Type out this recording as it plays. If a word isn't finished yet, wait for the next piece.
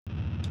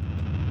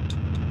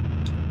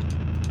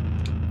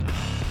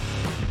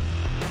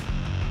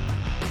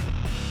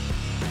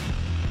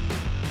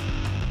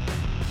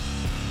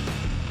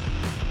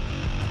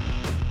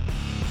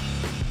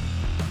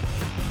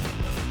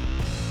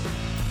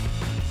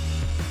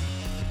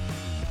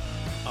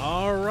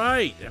All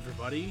right,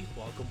 everybody,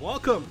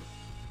 welcome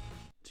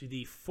to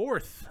the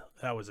fourth.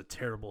 That was a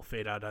terrible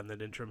fade out on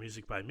that intro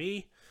music by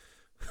me.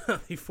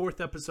 The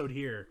fourth episode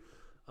here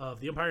of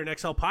the Empire in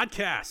Exile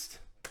podcast.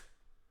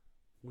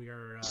 We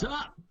are. What's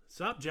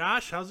up,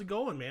 Josh? How's it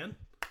going, man?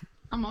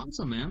 I'm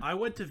awesome, man. I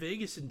went to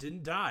Vegas and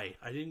didn't die.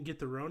 I didn't get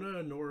the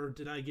Rona, nor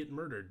did I get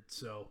murdered.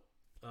 So,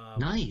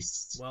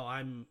 Nice. well,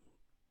 I'm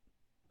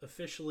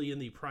officially in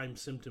the prime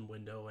symptom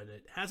window, and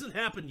it hasn't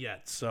happened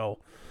yet. So,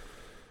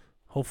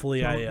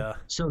 hopefully,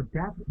 So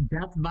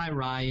death by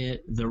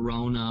riot, the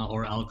Rona,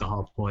 or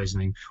alcohol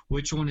poisoning.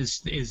 Which one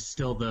is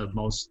still the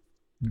most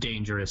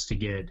dangerous to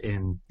get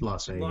in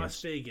Las Vegas?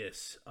 Las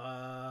Vegas.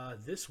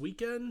 This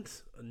weekend,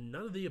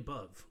 none of the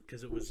above,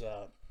 because it was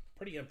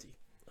pretty empty.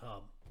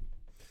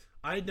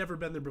 I had never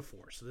been there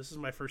before, so this is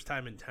my first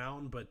time in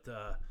town, but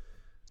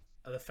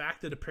the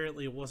fact that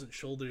apparently it wasn't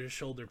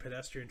shoulder-to-shoulder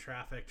pedestrian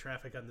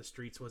traffic on the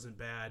streets wasn't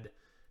bad,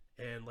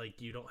 and,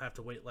 like, you don't have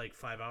to wait, like,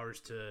 5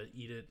 hours to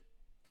eat it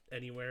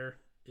anywhere,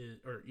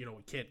 or, you know,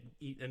 we can't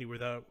eat anywhere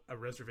without a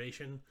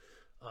reservation,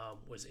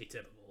 was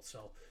atypical.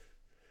 So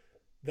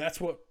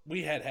that's what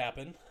we had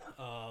happen,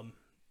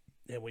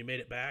 and we made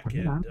it back,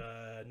 and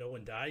no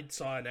one died.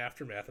 Saw an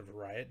aftermath of a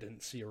riot,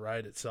 didn't see a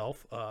riot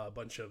itself. A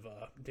bunch of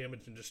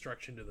damage and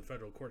destruction to the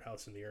federal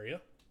courthouse in the area,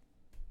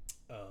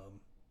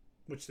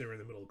 which they were in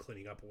the middle of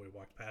cleaning up when we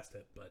walked past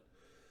it. But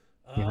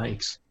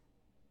Yikes.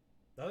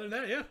 other than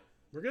that, yeah,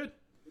 we're good.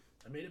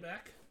 I made it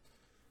back.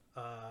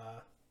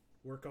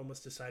 Work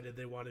almost decided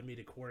they wanted me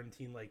to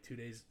quarantine like 2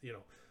 days,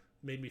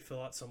 made me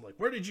fill out some, like,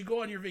 where did you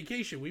go on your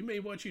vacation? We may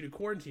want you to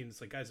quarantine.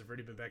 It's like, guys, I've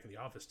already been back in the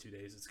office 2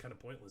 days. It's kind of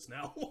pointless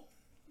now.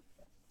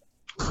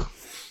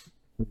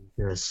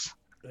 Yes.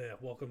 Yeah,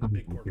 welcome to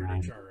big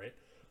corporate HR, right?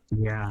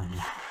 Yeah.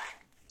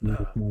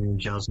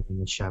 Joseph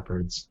and the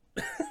Shepherds.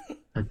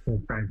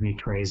 That drives me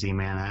crazy,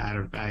 man.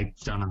 I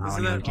don't know how.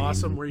 Isn't that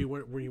awesome? Where you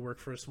work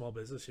for a small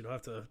business, you don't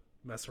have to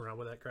mess around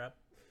with that crap.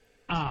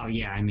 Oh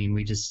yeah, I mean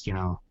we just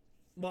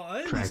Well,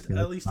 I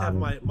at least have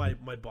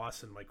my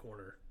boss in my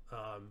corner.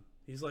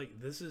 He's like,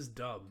 this is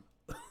dumb.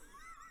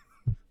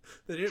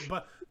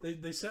 But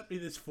they sent me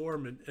this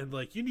form and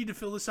like, you need to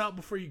fill this out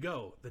before you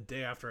go. The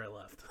day after I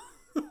left.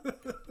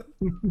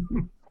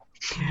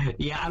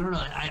 Yeah, I don't know.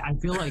 I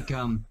feel like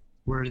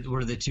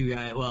we're the two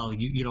guys. Well,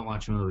 you don't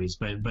watch movies,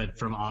 but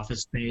from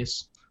Office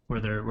Space where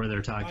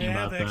they're talking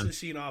about. I have actually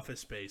seen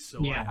Office Space,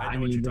 so yeah, I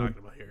know what you're talking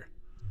about here.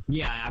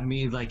 Yeah, I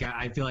mean, like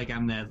I feel like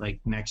I'm that like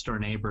next door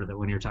neighbor that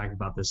when you're talking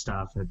about this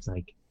stuff, it's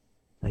like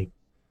I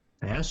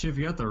asked you if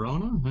you got the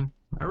Rona.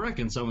 I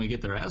reckon someone would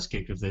get their ass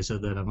kicked if they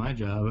said that on my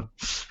job.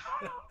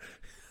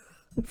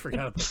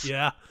 Forgot about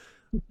yeah.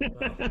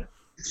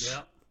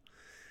 Yeah.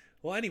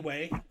 Well,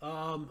 anyway,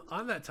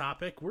 on that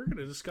topic, we're going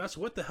to discuss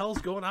what the hell's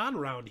going on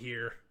around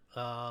here.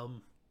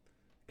 Kind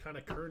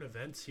of current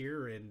events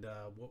here, and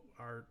what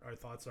our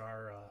thoughts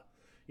are.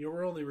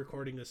 We're only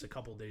recording this a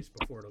couple days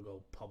before it'll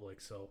go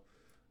public, so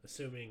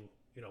assuming,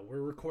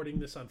 we're recording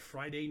this on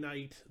Friday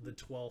night, the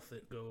 12th.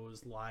 It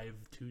goes live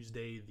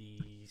Tuesday, the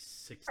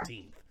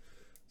 16th.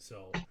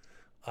 So,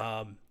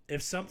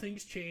 if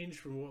something's changed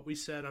from what we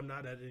said, I'm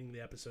not editing the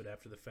episode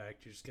after the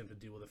fact. You're just going to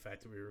deal with the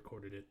fact that we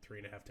recorded it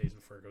 3.5 days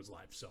before it goes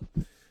live. So,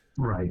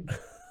 right.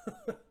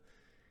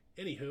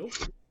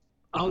 Anywho.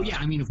 Oh yeah,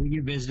 I mean, if we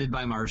get visited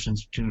by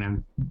Martians between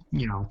then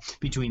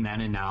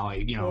and now,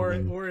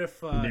 or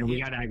if then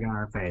we got egg on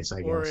our face, I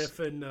guess. Or if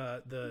in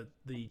the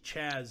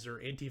Chaz or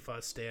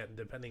Antifa stand,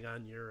 depending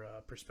on your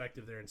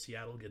perspective there in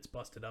Seattle, gets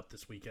busted up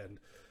this weekend.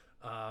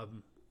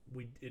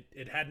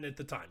 It hadn't at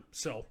the time,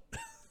 so.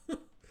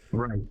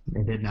 Right,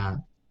 it did not.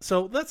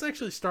 So let's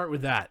actually start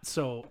with that.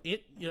 So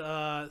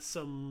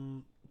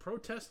some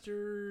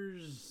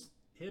protesters,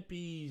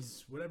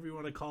 hippies, whatever you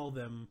want to call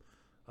them,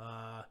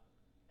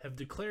 have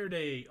declared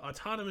a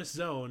autonomous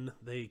zone.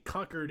 They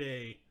conquered,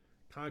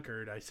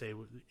 I say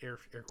with air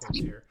quotes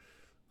here,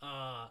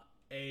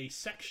 a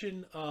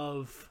section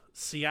of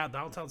Seattle,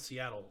 downtown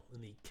Seattle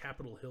in the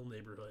Capitol Hill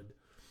neighborhood.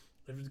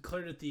 They've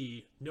declared it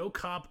the no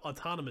cop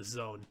autonomous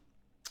zone,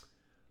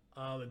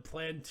 and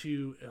plan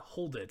to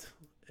hold it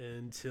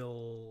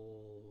until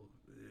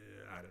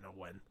I don't know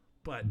when,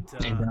 but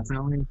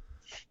indefinitely.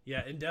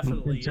 Yeah,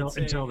 indefinitely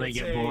until they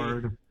get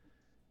bored.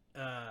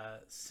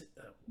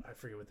 I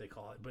forget what they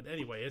call it, but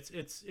anyway,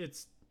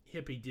 it's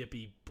hippy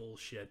dippy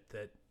bullshit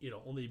that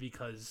only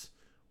because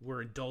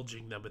we're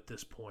indulging them at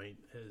this point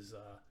is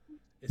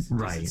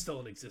right. still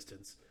in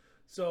existence.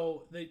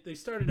 So they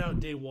started out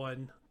day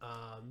one.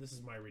 This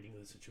is my reading of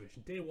the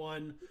situation. Day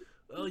one.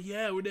 Oh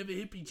yeah, we're gonna have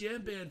a hippie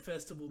jam band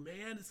festival,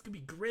 man. It's gonna be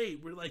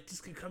great. We're like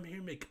just gonna come here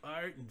and make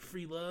art and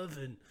free love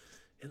and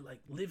like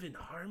live in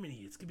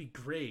harmony. It's gonna be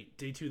great.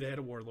 Day two, they had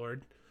a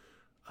warlord.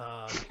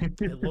 A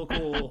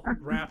local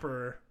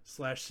rapper /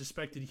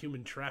 suspected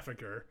human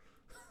trafficker,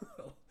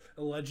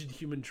 alleged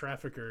human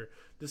trafficker,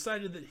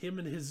 decided that him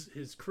and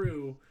his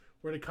crew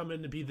were to come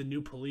in to be the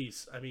new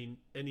police. I mean,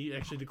 and he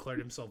actually declared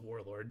himself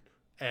warlord,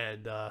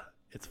 and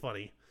it's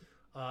funny.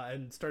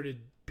 And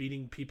started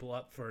beating people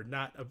up for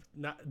not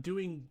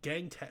doing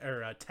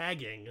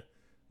tagging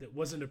that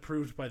wasn't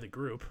approved by the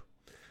group.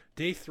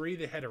 Day 3,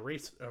 they had a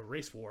race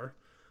war,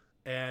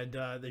 and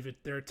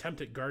their attempt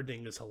at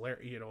gardening is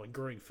hilarious. And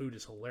growing food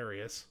is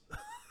hilarious.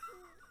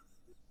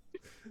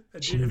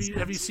 Have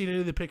you seen any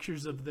of the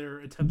pictures of their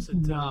attempts at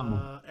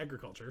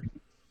agriculture?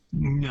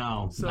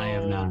 No, So, I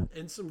have not.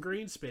 in some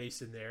green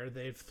space in there,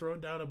 they've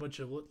thrown down a bunch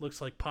of what looks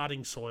like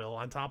potting soil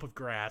on top of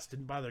grass.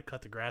 Didn't bother to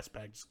cut the grass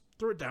back. Just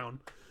threw it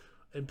down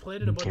and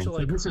planted a bunch of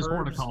like this is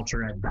herbs.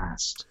 horticulture at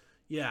best.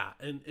 Yeah,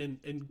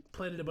 and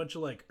planted a bunch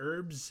of like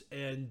herbs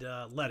and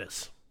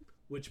lettuce.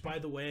 Which, by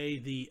the way,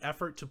 the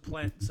effort to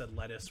plant said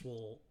lettuce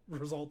will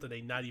result in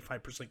a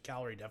 95%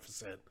 calorie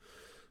deficit.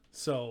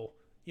 So,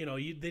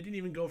 they didn't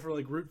even go for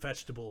like root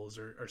vegetables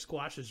or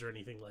squashes or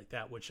anything like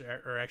that, which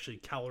are actually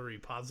calorie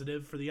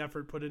positive for the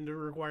effort put into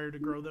required to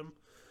grow them.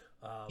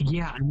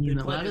 Yeah, I mean,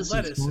 the lettuce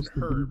lettuce is and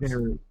supposed to be herbs.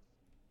 there.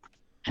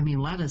 I mean,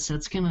 lettuce,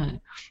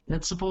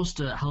 that's supposed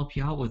to help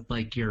you out with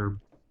like your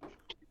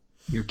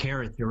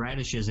carrots, your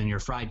radishes, and your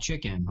fried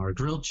chicken or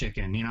grilled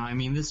chicken. I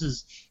mean, this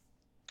is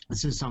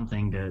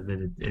something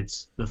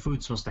it's the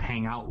food's supposed to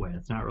hang out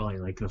with, not really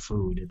like the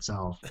food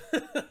itself.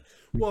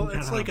 Well,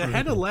 it's like a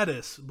head of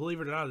lettuce,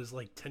 believe it or not, is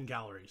like 10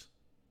 calories.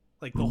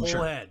 Like the whole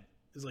Sure. head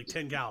is like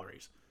 10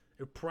 calories.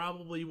 It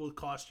probably will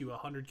cost you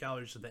 100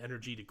 calories of the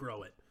energy to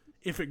grow it,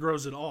 if it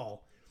grows at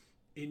all,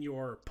 in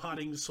your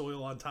potting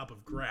soil on top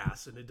of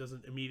grass, and it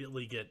doesn't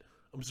immediately get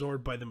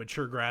absorbed by the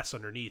mature grass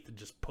underneath and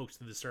just pokes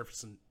to the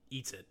surface and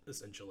eats it,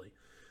 essentially.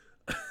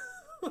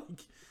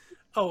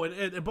 Oh,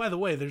 and by the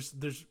way,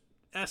 there's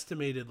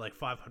estimated like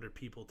 500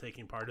 people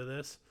taking part of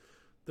this.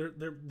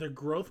 Their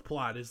growth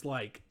plot is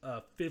like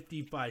a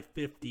 50 by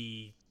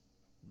 50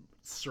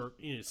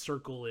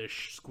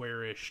 circle-ish,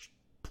 square-ish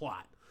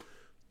plot.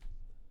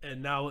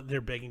 And now they're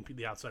begging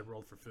the outside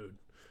world for food.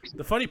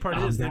 The funny part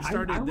is they've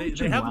started.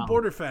 They have a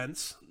border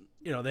fence.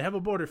 They have a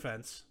border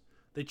fence.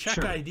 They check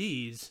Sure.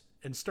 IDs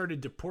and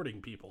started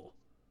deporting people.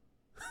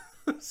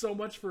 So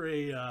much for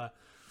a.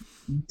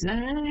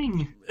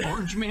 Dang,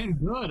 Orange Man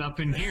good up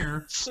in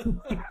here.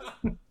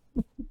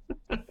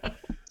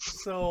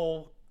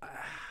 So,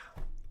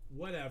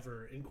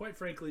 whatever. And quite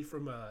frankly,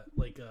 from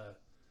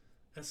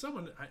as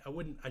someone, I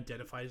wouldn't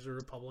identify as a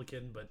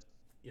Republican, but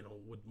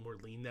would more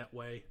lean that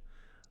way.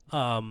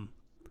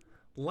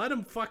 Let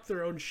them fuck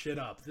their own shit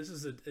up. This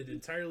is an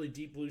entirely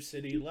deep blue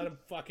city. Let them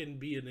fucking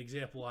be an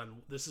example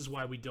on this is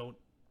why we don't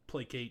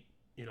placate,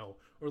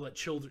 or let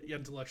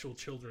intellectual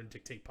children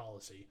dictate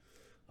policy.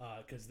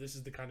 Because this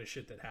is the kind of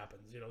shit that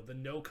happens. The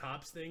no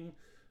cops thing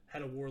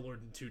had a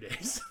warlord in 2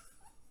 days.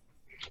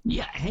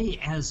 Yeah, hey,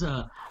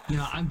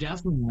 I'm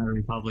definitely not a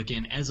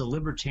Republican. As a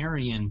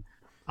libertarian,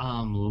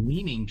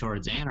 leaning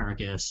towards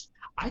anarchist,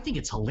 I think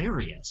it's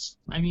hilarious.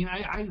 I mean,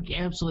 I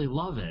absolutely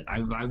love it.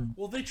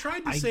 Well, they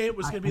tried to say it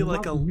was going to be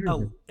like a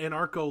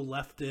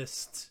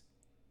anarcho-leftist,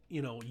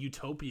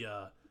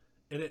 utopia,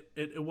 and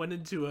it went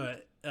into a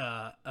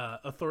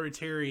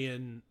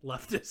authoritarian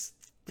leftist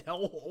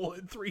hellhole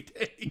in 3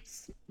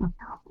 days.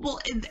 Well,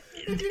 it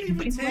didn't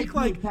even take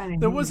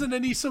there wasn't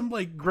any some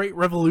like great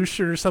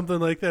revolution or something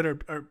like that,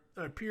 or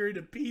a period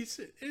of peace.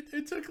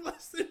 It took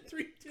less than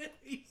 3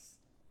 days.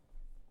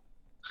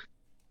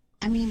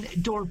 I mean,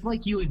 Dorf,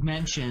 like you had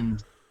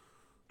mentioned,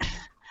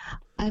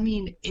 I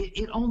mean,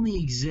 it only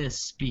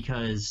exists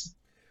because.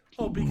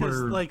 Because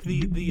like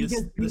the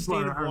state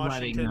of are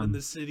Washington and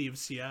the city of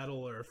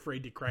Seattle are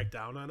afraid to crack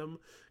down on them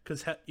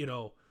because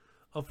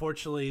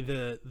unfortunately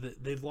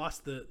they've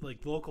lost the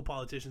local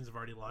politicians have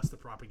already lost the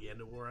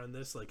propaganda war on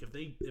this. Like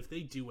if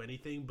they do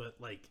anything but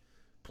like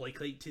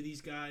placate to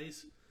these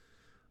guys,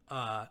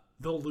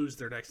 they'll lose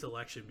their next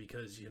election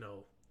because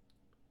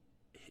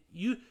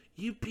you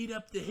beat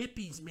up the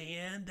hippies,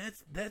 man.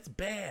 That's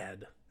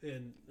bad,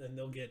 and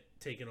they'll get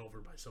taken over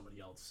by somebody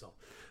else. So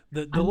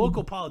the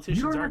local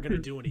politicians aren't going to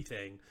do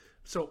anything.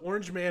 So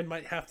Orange Man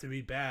might have to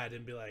be bad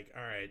and be like,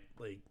 all right,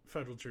 like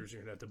federal troops are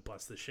going to have to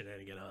bust this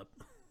shenanigan up.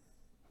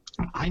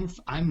 I'm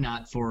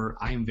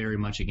very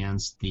much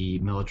against the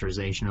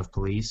militarization of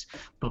police,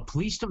 but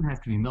police don't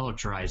have to be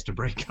militarized to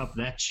break up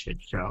that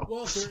shit show.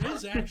 Well, there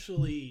is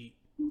actually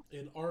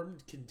an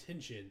armed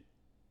contingent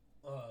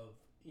of,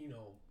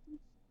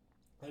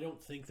 I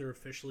don't think they're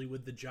officially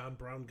with the John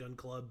Brown Gun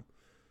Club,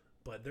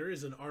 but there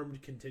is an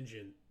armed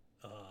contingent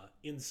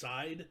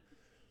inside.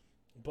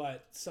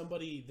 But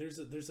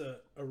there's a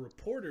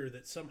reporter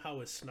that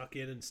somehow has snuck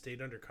in and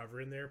stayed undercover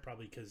in there,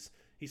 probably because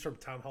he's from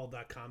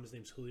townhall.com. His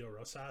name's Julio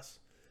Rosas,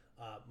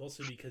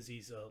 mostly because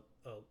he's a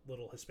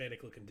little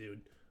Hispanic looking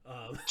dude.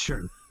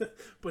 Sure.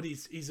 But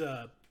he's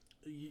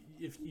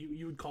if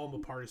you would call him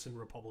a partisan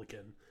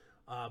Republican,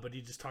 but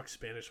he just talks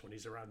Spanish when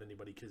he's around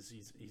anybody because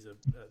he's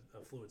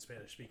a fluent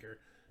Spanish speaker,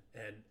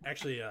 and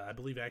actually I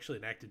believe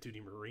an active duty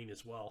Marine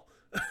as well.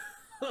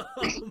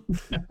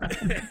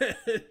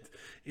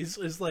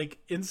 Is like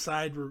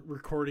inside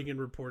recording and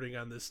reporting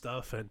on this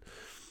stuff, and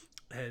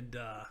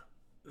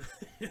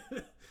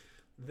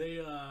they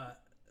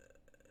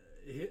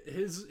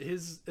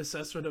his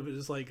assessment of it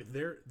is like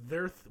they're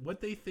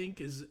what they think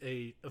is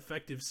a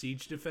effective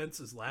siege defense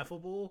is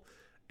laughable,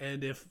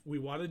 And if we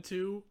wanted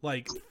to,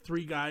 like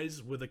 3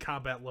 guys with a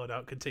combat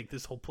loadout could take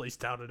this whole place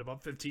down in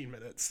about 15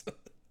 minutes.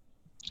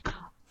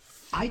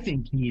 I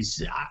think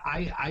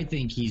I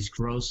think he's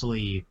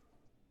grossly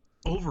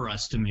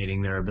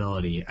overestimating their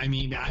ability. I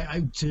mean,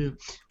 to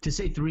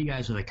say 3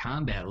 guys with a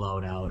combat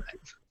loadout,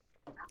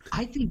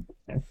 I think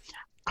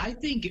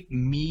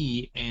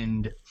me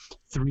and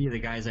 3 of the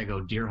guys I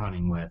go deer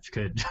hunting with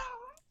could.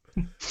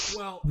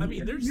 Well, I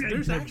mean,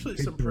 there's actually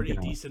some pretty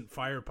decent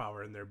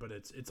firepower in there, but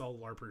it's all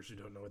LARPers who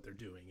don't know what they're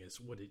doing. Is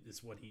what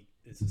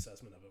his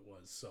assessment of it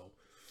was. So,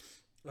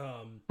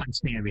 I'm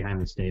standing behind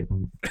the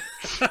statement.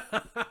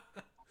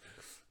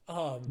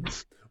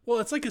 Well,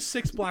 it's like a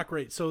 6-block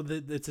rate, so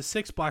it's a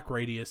 6-block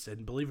radius,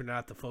 and believe it or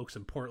not, the folks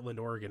in Portland,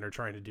 Oregon, are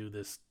trying to do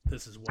this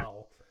as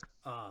well.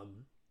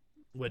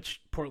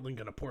 Which Portland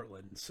gonna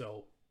Portland,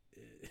 so,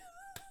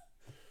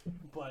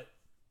 but.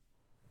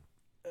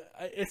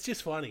 It's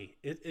just funny.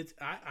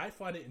 I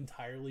find it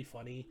entirely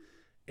funny,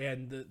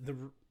 and the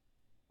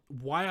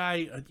why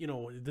I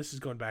this is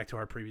going back to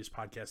our previous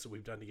podcast that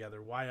we've done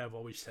together. Why I've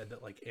always said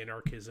that like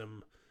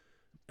anarchism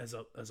as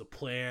a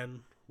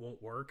plan won't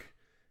work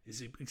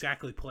is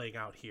exactly playing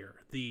out here.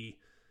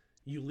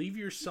 You leave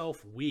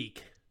yourself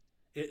weak.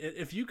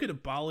 If you could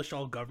abolish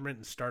all government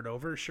and start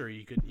over, sure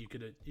you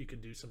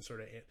could do some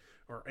sort of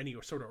or any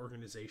sort of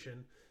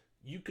organization.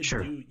 You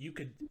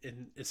could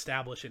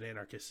establish an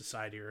anarchist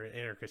society or an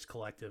anarchist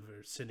collective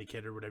or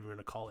syndicate or whatever you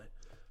want to call it.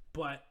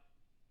 But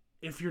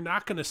if you're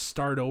not going to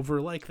start over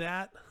like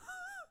that,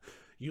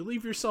 you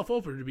leave yourself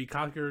over to be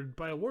conquered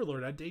by a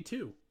warlord on day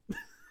 2.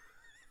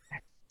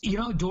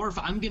 Dorf,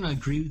 I'm going to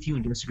agree with you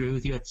and disagree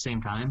with you at the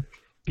same time,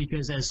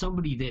 because as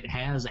somebody that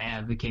has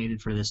advocated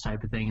for this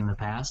type of thing in the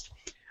past,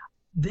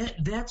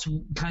 that's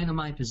kind of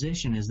my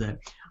position, is that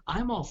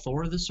I'm all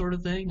for this sort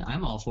of thing.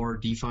 I'm all for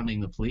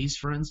defunding the police,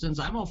 for instance.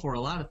 I'm all for a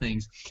lot of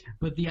things.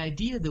 But the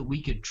idea that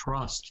we could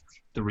trust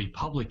the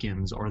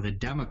Republicans or the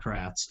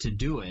Democrats to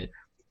do it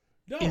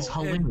is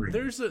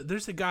hilarious.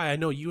 There's a guy, I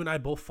know you and I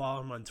both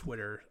follow him on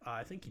Twitter.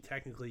 I think he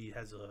technically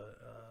has a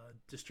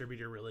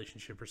distributor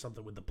relationship or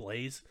something with the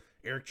Blaze,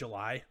 Eric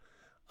July.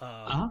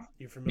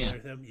 You're familiar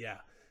with him? Yeah.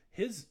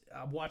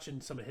 I'm watching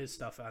some of his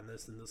stuff on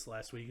this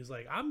last week. He's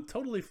like, I'm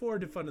totally for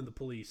defunding the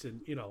police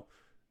and,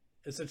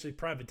 essentially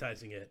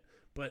privatizing it.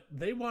 But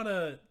they want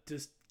to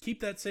just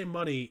keep that same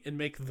money and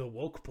make the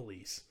woke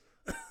police.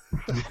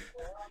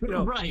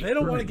 Right, they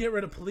don't want to get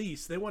rid of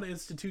police. They want to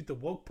institute the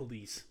woke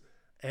police.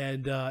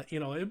 And,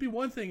 it'd be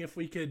one thing if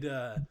we could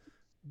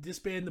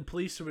disband the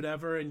police or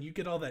whatever and you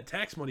get all that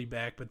tax money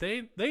back. But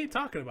they ain't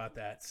talking about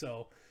that.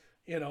 So,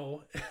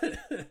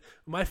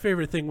 my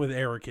favorite thing with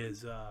Eric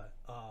is...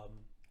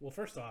 well,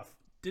 first off,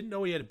 didn't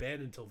know he had a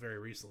band until very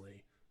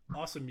recently.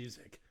 Awesome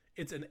music.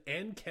 It's an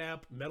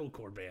ANCAP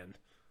metalcore band,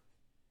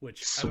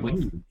 which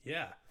sweet.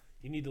 Yeah,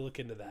 you need to look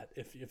into that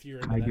if you're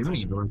into that. I do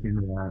need to look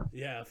into that.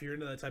 Yeah, if you're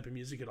into that type of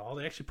music at all,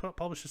 they actually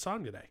published a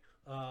song today.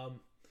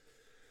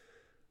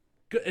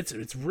 Good.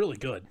 It's really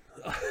good.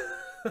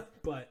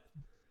 But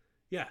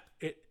yeah,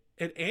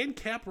 an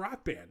ANCAP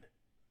rock band.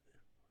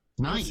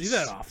 Nice. You don't see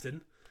that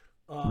often.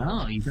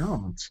 No, you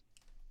don't.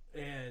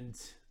 And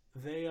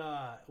they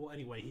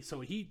anyway, he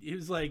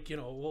was like,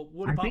 well,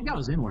 what about... I think I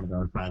was in one of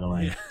those, by the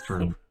way,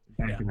 for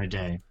back in the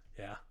day.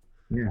 Yeah.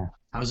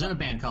 I was in a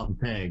band called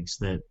the Pigs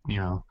that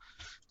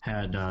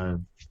had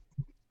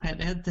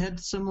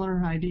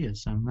similar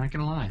ideas. I'm not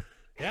gonna lie.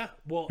 Yeah,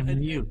 well,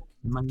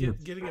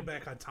 getting it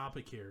back on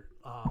topic here,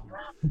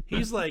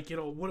 he's like,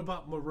 what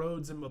about my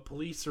roads and my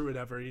police or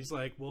whatever? He's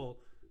like, well,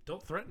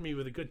 don't threaten me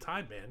with a good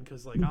time, man,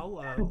 because like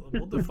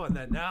we'll defund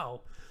that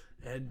now,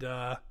 and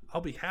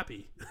I'll be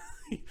happy.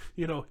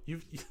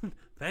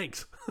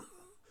 Thanks.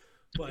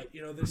 But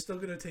they're still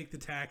gonna take the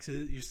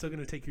taxes. You're still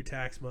gonna take your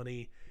tax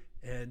money,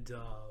 and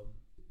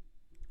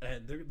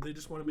they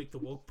just want to make the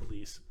woke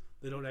police.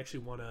 They don't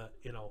actually want to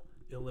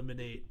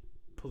eliminate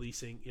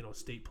policing,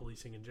 state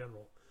policing in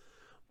general.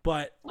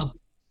 But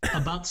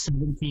about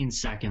 17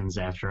 seconds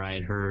after I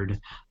had heard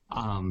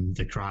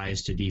the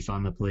cries to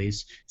defund the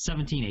police,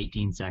 17,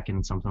 18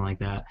 seconds, something like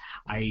that,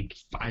 I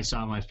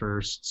saw my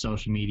first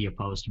social media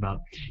post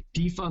about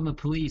defund the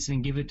police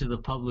and give it to the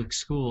public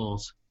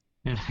schools.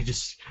 And I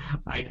just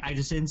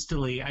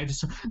instantly,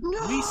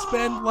 no! We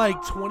spend like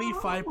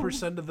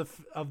 25%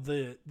 of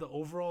the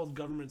overall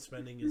government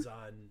spending is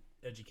on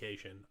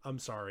education. I'm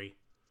sorry.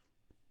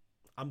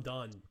 I'm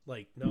done.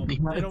 Like, no,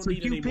 I don't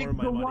need any more of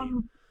my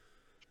money.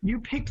 You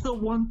picked the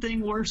one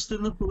thing worse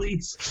than the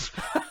police.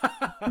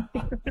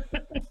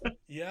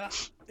 Yeah.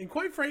 And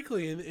quite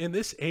frankly, in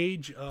this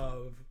age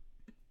of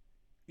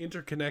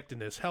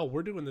interconnectedness, hell,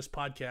 we're doing this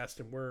podcast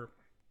and we're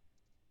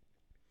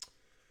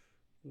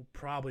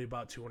probably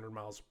about 200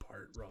 miles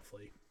apart,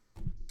 roughly.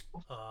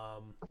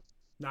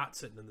 Not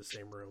sitting in the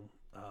same room.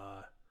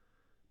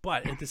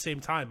 But at the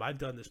same time, I've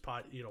done this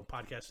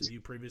podcast with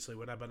you previously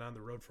when I've been on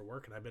the road for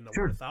work, and I've been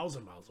over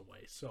 1,000 miles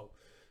away. So,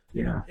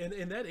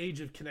 in that age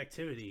of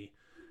connectivity,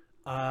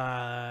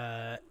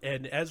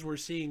 and as we're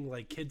seeing,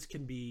 like, kids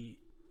can be,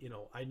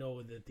 I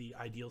know that the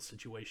ideal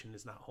situation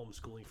is not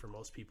homeschooling for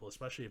most people,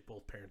 especially if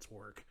both parents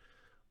work.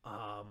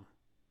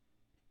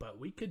 But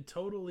we could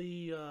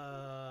totally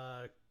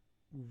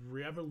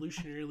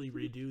revolutionarily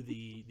redo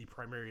the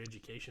primary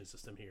education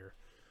system here.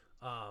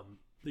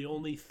 The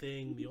only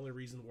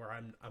reason where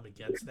I'm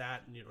against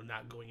that,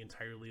 not going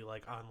entirely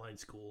like online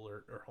school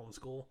or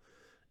homeschool,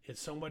 it's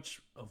so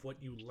much of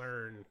what you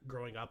learn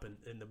growing up,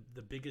 and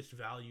the biggest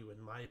value, in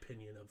my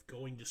opinion, of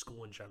going to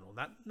school in general,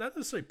 not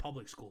necessarily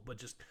public school, but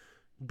just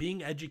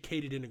being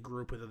educated in a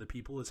group with other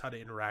people, is how to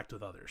interact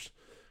with others,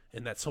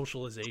 and that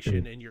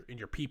socialization and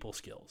your people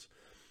skills.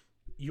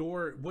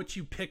 What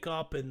you pick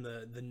up and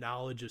the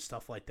knowledge of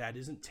stuff like that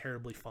isn't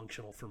terribly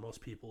functional for most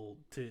people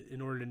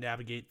in order to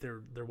navigate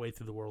their way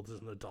through the world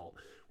as an adult.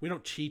 We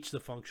don't teach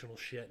the functional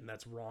shit, and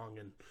that's wrong,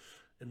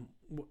 and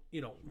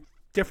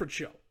different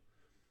show.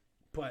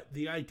 But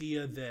the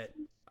idea that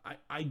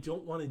I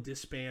don't want to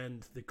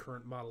disband the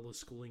current model of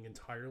schooling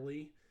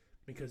entirely,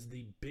 because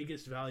the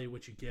biggest value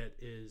what you get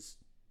is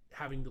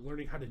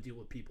learning how to deal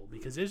with people.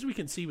 Because as we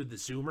can see with the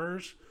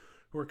Zoomers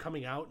who are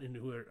coming out and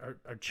who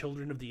are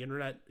children of the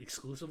internet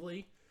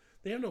exclusively,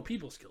 they have no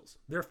people skills.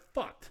 They're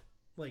fucked.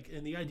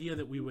 And the idea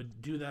that we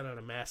would do that on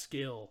a mass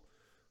scale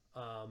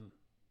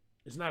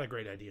is not a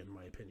great idea, in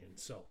my opinion.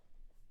 So,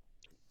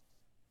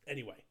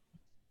 anyway,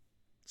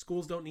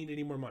 schools don't need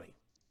any more money.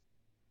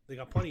 They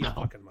got plenty of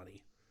fucking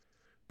money.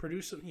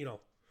 Produce,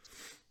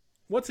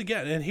 once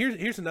again, and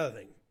here's another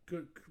thing.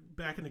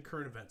 Back in the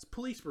current events,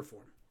 police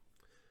reform.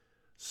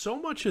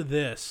 So much of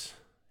this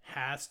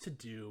has to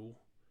do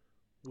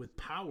with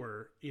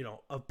power,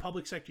 of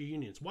public sector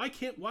unions. Why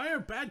are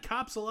bad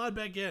cops allowed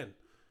back in?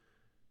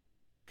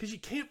 Because you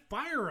can't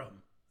fire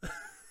them.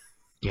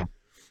 Yeah.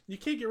 You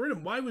can't get rid of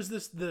them. Why was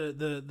this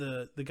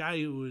the guy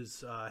who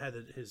was had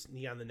his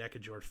knee on the neck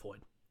of George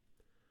Floyd?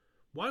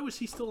 Why was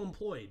he still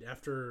employed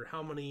after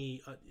how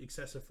many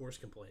excessive force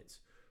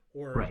complaints?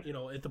 Or, right.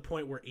 At the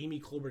point where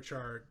Amy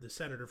Klobuchar, the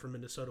senator from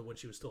Minnesota, when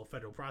she was still a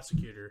federal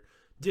prosecutor,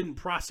 didn't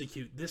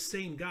prosecute this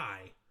same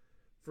guy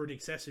for an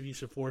excessive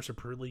use of force or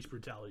police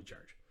brutality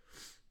charge.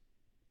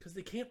 Because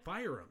they can't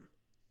fire him.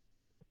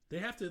 They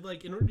have to,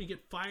 in order to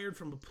get fired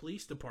from a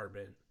police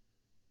department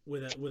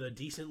with a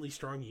decently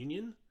strong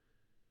union,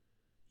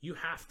 you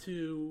have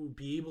to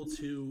be able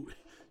to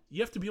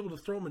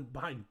throw them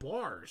behind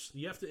bars.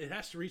 It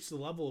has to reach the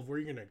level of where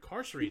you're going to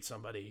incarcerate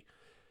somebody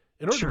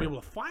in order to be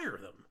able to fire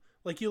them.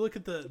 You look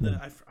at I'm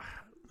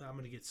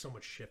going to get so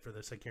much shit for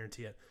this, I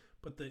guarantee it.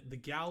 But the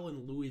gal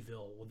in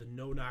Louisville with the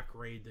no-knock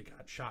raid that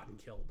got shot and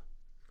killed.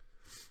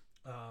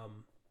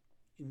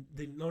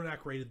 They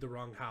no-knock raided the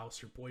wrong house.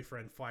 Her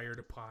boyfriend fired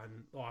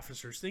upon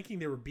officers thinking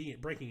they were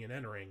breaking and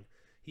entering.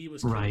 He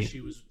was killed. Right.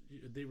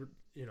 They were,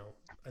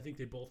 I think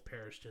they both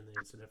perished in the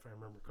incident, if I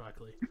remember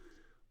correctly.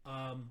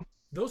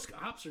 Those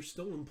cops are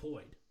still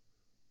employed.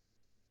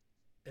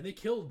 And they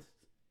killed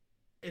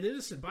an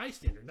innocent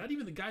bystander, not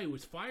even the guy who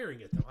was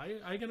firing at them.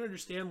 I can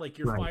understand,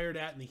 you're right. fired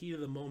at in the heat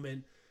of the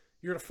moment,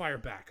 you're going to fire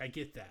back. I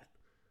get that.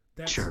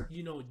 That's, sure.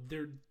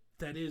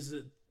 That is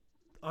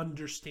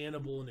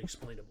understandable and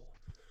explainable.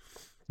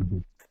 Mm-hmm.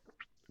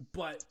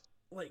 But,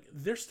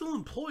 they're still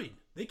employed.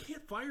 They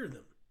can't fire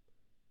them.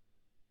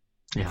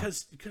 Yeah.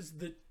 Because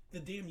the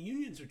damn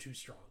unions are too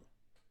strong.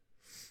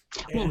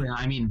 Well,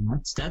 I mean,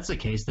 that's a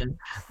case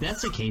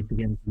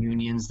against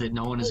unions that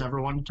no one has ever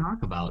wanted to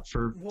talk about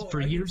for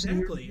years.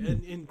 Exactly,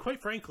 and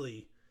quite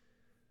frankly,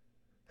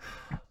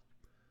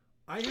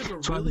 I have a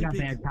It's why we got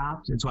bad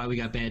cops. It's why we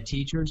got bad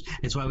teachers.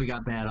 It's why we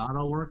got bad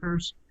auto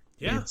workers.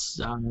 Yeah,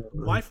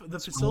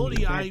 the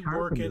facility I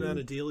work in on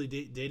a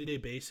day-to-day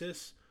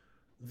basis,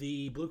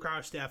 the blue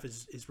collar staff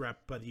is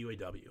repped by the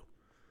UAW.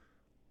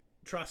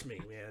 Trust me,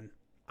 man.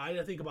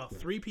 I think about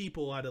 3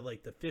 people out of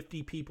the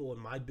 50 people in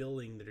my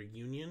building that are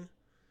union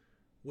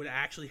would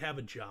actually have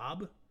a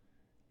job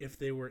if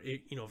they were,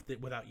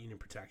 without union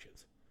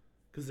protections,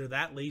 because they're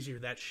that lazy or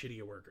that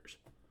shitty of workers.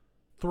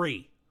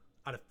 3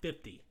 out of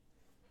 50.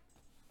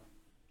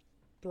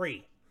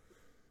 3.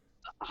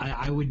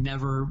 I would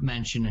never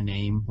mention a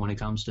name when it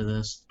comes to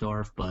this,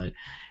 Dorf, but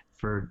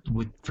for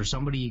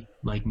somebody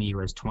like me who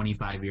has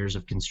 25 years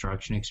of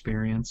construction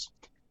experience,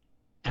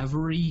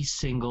 every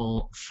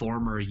single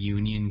former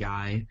union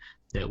guy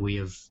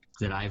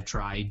that I've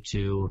tried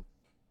to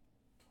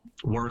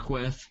work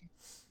with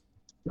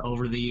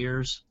over the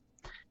years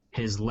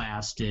has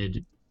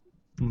lasted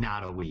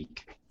not a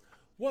week.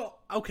 Well,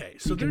 okay,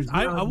 so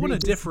I want to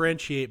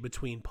differentiate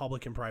between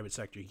public and private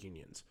sector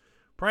unions.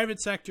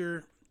 Private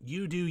sector,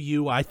 you do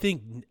you. I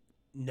think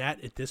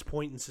net at this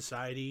point in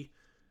society,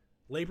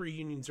 labor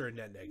unions are a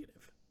net negative.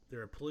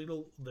 They're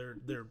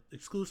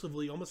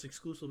almost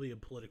exclusively a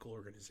political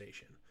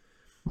organization.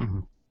 Mm-hmm.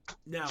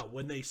 Now,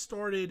 when they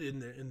started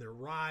in their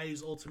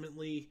rise,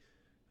 ultimately,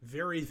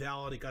 very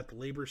valid. It got the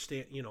labor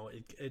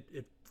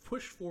it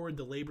pushed forward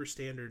the labor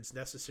standards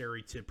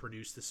necessary to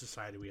produce the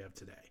society we have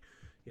today.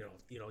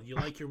 You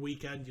like your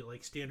weekend, you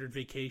like standard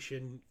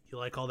vacation, you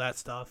like all that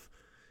stuff.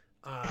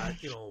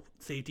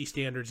 safety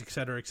standards, et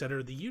cetera, et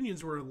cetera. The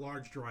unions were a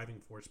large driving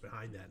force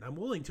behind that, and I'm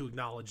willing to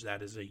acknowledge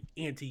that as a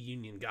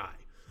anti-union guy.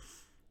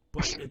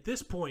 But at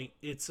this point,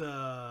 it's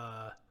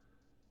a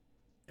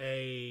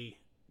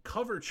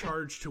cover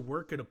charge to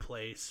work at a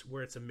place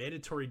where it's a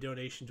mandatory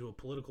donation to a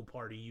political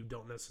party you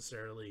don't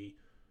necessarily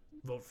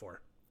vote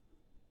for.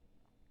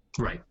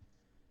 Right.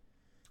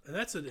 And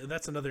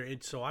that's another.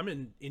 So I'm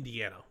in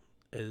Indiana.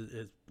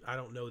 I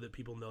don't know that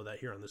people know that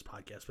here on this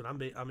podcast, but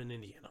I'm in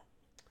Indiana.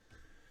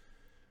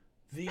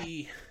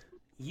 The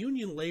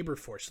union labor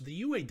force,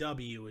 the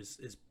UAW,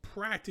 is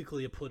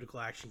practically a political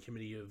action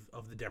committee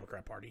of the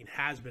Democrat Party and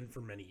has been for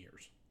many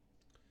years.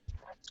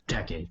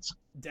 Decades.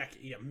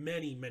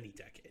 Many, many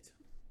decades.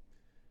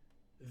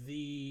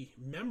 The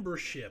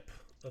membership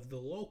of the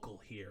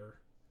local here,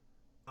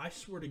 I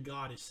swear to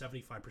God, is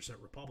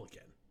 75%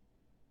 Republican.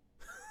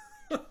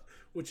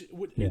 Which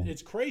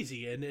it's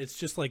crazy, and it's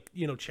just like,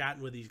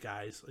 chatting with these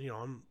guys.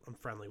 I'm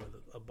friendly with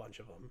a bunch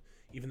of them,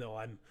 even though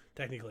I'm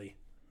technically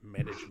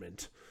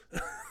management.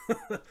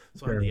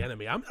 So I'm the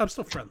enemy. I'm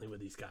still friendly with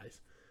these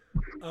guys.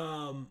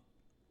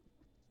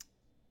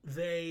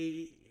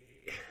 They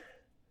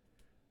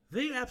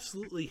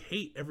absolutely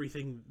hate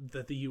everything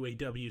that the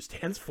UAW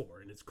stands for,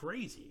 and it's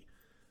crazy.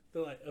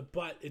 They're like,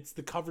 but it's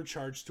the cover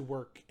charge to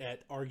work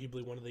at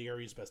arguably one of the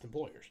area's best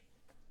employers.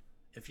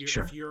 If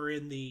you're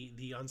in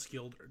the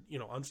unskilled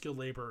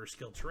labor or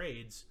skilled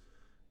trades,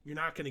 you're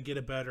not going to get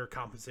a better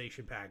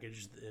compensation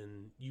package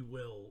than you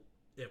will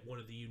at one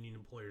of the union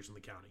employers in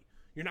the county.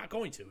 You're not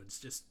going to. That's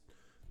just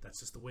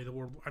the way the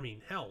world. I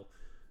mean, hell,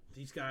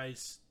 these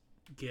guys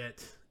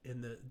get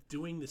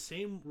doing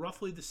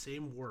roughly the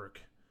same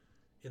work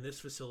in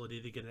this facility.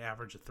 They get an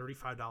average of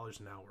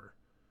 $35 an hour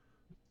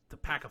to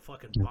pack a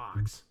fucking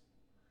box,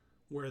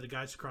 where the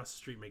guys across the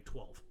street make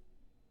 $12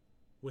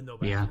 with no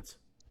benefits.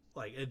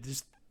 Like,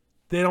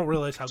 they don't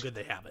realize how good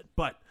they have it.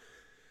 But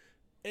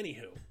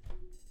anywho,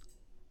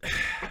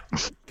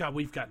 God,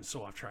 we've gotten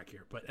so off track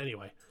here. But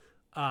anyway,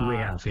 we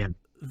have.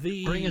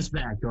 Bring us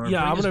back. I'm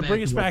going to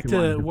bring us back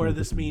to where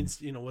this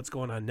means. What's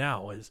going on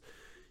now is,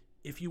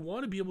 if you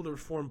want to be able to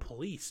reform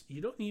police,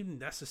 you don't even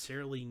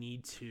necessarily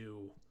need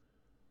to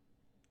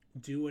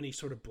do any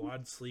sort of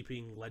broad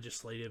sweeping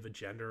legislative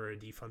agenda or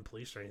defund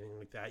police or anything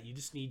like that. You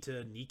just need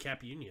to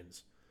kneecap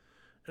unions.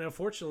 And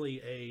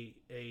unfortunately,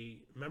 a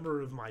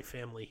member of my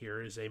family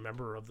here is a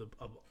member of the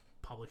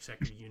public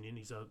sector union.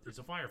 He's a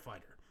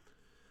firefighter.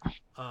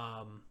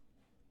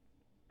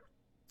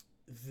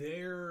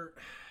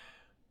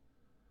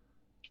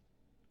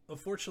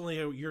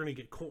 Unfortunately, we're going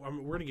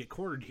to get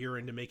cornered here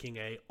into making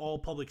all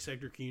public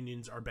sector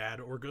unions are bad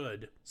or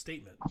good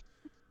statement.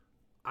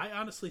 I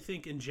honestly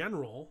think, in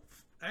general,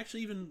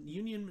 actually even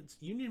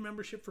union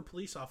membership for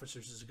police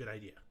officers is a good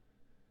idea.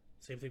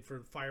 Same thing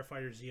for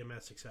firefighters,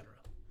 EMS, etc.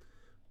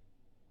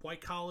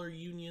 White-collar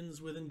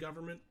unions within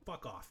government,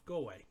 fuck off. Go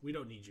away. We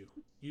don't need you.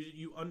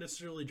 You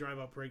unnecessarily drive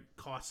up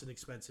costs and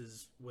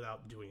expenses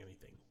without doing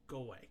anything. Go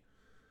away.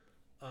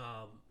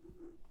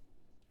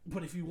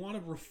 But if you want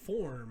to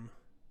reform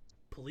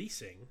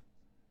policing,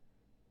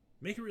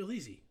 make it real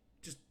easy.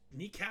 Just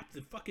kneecap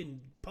the fucking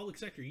public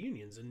sector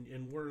unions,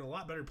 and we're in a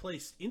lot better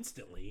place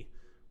instantly,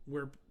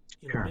 where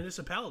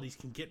municipalities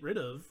can get rid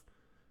of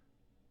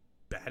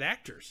bad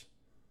actors.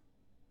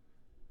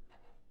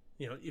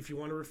 If you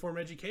want to reform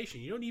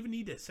education, you don't even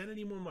need to send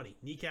any more money.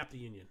 Kneecap the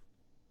union.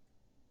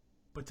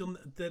 But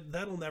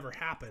that'll never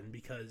happen,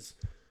 because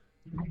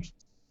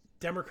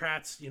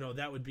Democrats,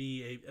 that would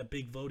be a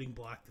big voting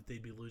block that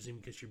they'd be losing,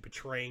 because you're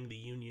betraying the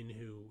union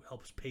who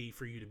helps pay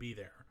for you to be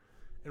there.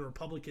 And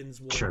Republicans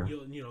will,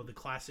 the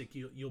classic,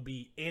 you'll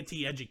be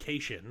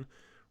anti-education,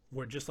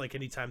 where just like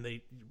anytime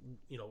they,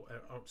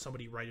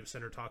 somebody right of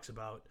center talks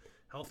about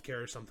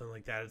healthcare or something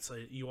like that, it's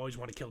like you always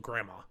want to kill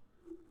grandma.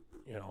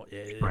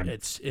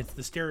 It's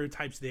the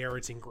stereotypes there.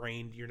 It's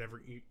ingrained. You're not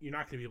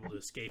going to be able to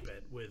escape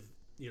it with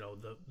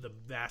the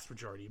vast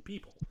majority of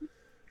people.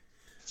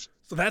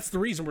 So that's the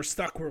reason we're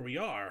stuck where we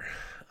are.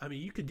 I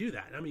mean, you could do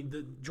that. I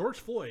mean, George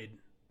Floyd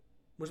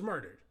was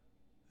murdered.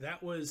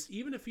 That was,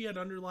 even if he had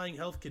underlying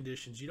health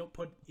conditions, you don't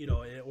put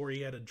or he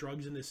had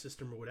drugs in his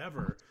system or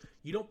whatever.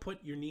 You don't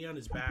put your knee on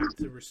his back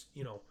to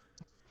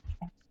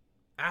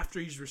after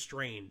he's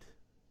restrained.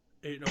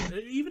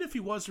 Even if he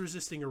was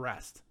resisting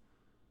arrest.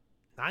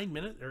 9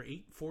 minutes or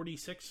 8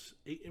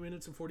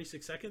 minutes and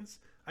 46 seconds.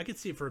 I could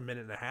see it for a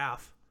minute and a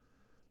half,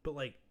 but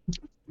like,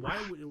 why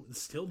are we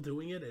still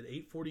doing it at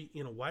 8:40?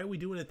 Why are we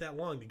doing it that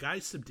long? The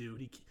guy's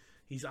subdued.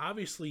 He's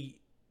obviously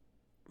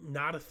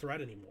not a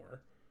threat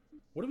anymore.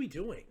 What are we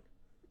doing?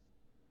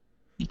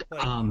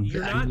 Like,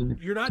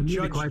 you're not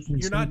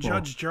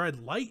Judge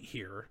Dredd Light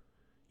here.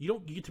 You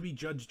don't get to be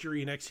judge,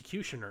 jury, and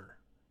executioner.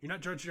 You're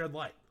not Judge Dredd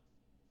Light,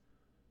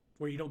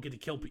 where you don't get to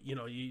kill.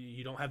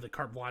 You don't have the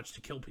carte blanche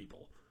to kill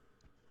people.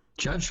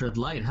 Judge Dredd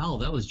Light, hell,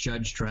 that was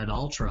Judge Dredd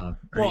Ultra.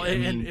 Right? Well,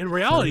 in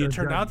reality, it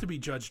turned out to be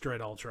Judge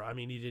Dredd Ultra. I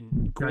mean, he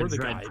didn't gore the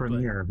guy.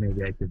 Premier,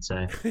 maybe I could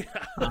say. Yeah.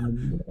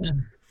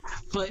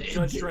 But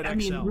Judge Dredd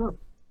Exile.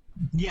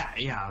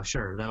 Yeah,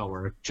 sure, that'll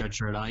work.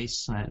 Judge Red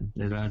Ice.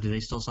 Do they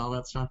still sell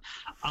that stuff?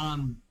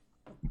 Um,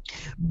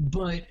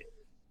 but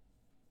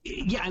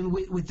yeah, I mean,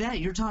 with that,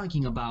 you're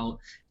talking about,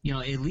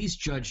 at least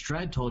Judge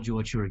Dredd told you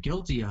what you were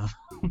guilty of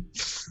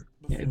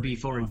Before he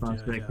before he offed you,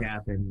 busted a yeah.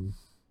 cap, and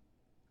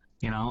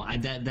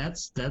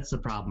that's the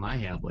problem I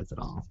have with it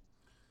all.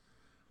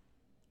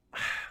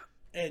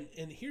 And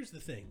here's the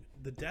thing: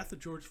 the death of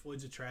George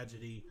Floyd's a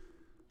tragedy.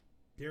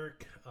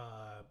 Derek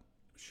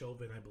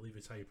Chauvin, I believe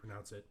is how you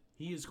pronounce it.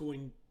 He's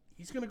going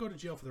to go to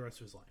jail for the rest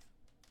of his life,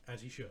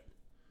 as he should.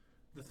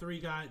 The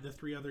three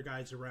other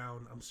guys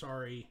around, I'm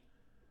sorry,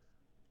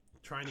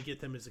 trying to get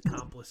them as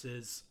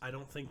accomplices. I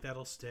don't think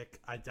that'll stick.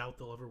 I doubt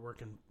they'll ever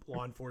work in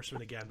law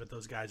enforcement again. But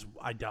those guys,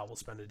 I doubt, will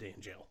spend a day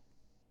in jail.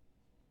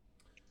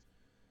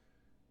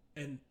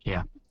 And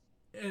Yeah.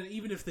 and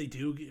even if they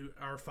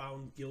are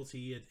found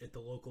guilty at the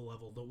local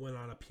level, they'll win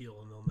on appeal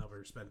and they'll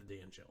never spend a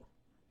day in jail.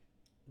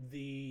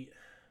 The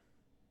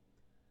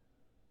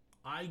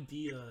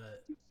idea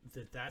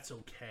that that's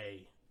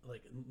okay,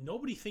 like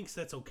nobody thinks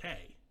that's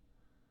okay.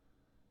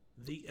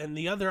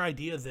 The other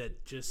idea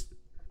that just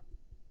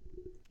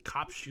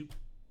cops shoot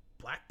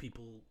black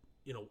people,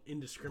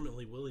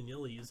 indiscriminately, willy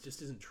nilly,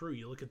 just isn't true.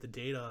 You look at the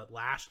data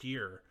last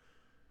year,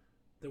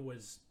 there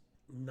was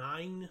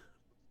 9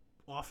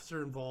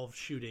 officer involved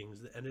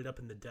shootings that ended up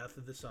in the death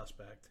of the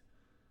suspect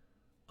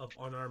of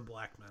unarmed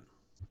black men.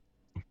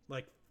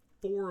 Like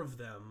 4 of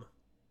them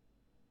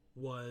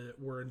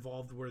were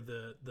involved where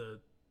the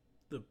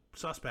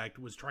suspect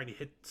was trying to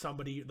hit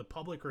somebody, the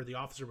public or the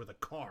officer, with a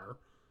car.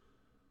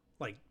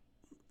 Like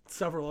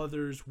several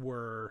others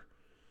were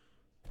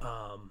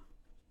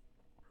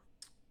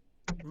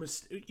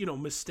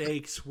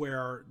mistakes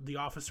where the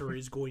officer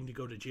is going to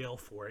go to jail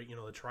for it.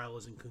 The trial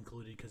isn't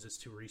concluded because it's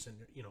too recent.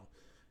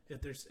 If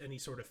there's any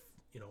sort of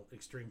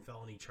extreme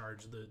felony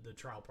charge, the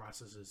trial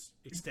process is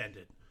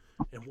extended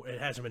and it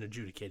hasn't been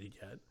adjudicated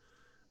yet.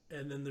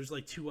 And then there's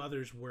like 2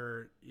 others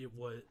where it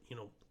was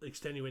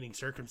extenuating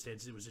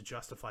circumstances. It was a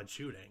justified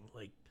shooting.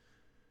 Like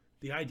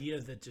the idea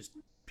that just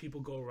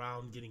people go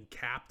around getting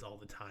capped all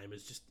the time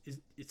it's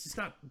just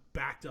not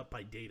backed up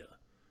by data.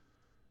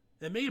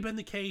 That may have been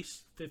the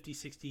case 50,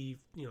 60,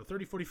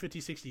 30, 40,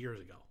 50, 60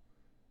 years ago.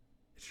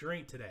 It sure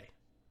ain't today.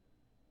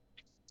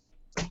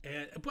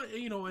 And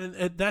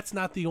that's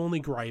not the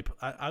only gripe.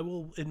 I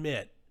will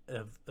admit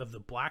of the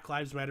Black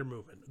Lives Matter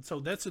movement.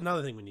 So that's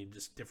another thing we need to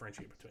just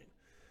differentiate between.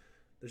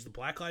 There's the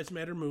Black Lives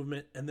Matter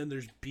movement, and then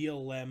there's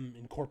BLM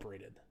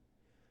Incorporated.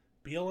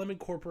 BLM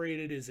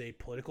Incorporated is a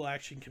political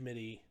action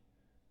committee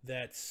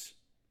that's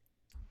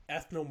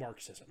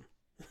ethno-Marxism.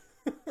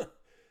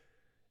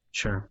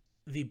 Sure.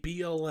 The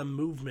BLM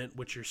movement,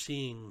 which you're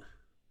seeing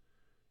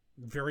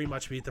very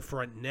much be at the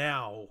front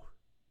now,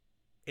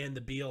 and the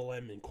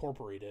BLM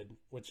Incorporated,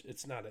 which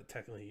it's not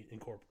technically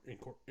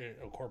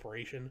a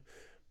corporation,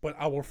 but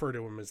I'll refer to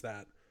them as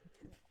that.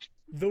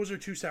 Those are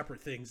 2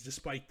 separate things,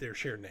 despite their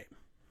shared name.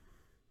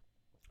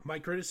 My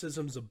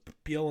criticisms of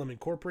BLM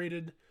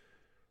Incorporated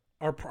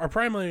are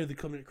primarily the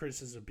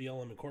criticism of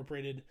BLM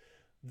Incorporated.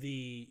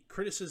 The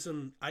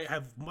criticism, I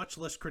have much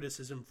less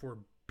criticism for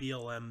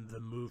BLM,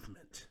 the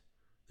movement.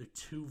 They're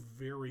 2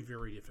 very,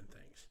 very different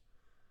things.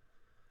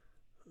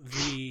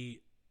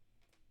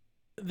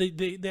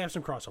 They have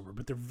some crossover,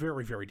 but they're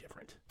very, very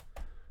different.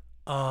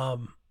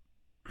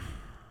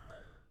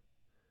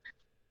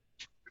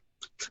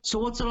 So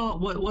what's it all?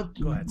 What?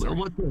 Go ahead,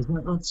 sorry.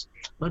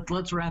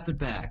 Let's wrap it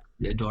back,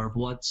 Dorf.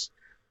 What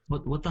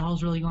the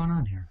hell's really going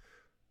on here?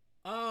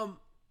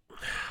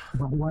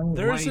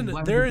 There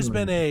has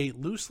been a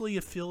loosely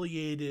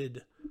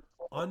affiliated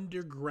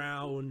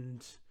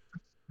underground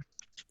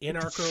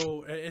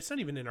it's not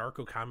even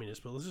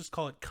anarcho-communist, but let's just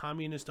call it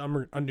communist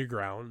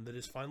underground that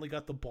has finally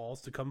got the balls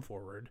to come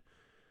forward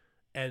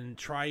and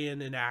try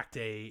and enact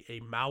a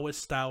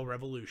Maoist-style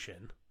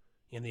revolution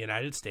in the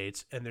United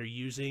States, and they're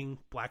using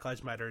Black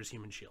Lives Matter as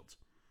human shields.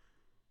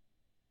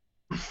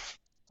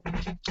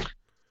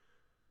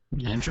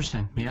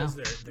 Interesting, yeah.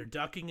 Because they're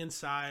ducking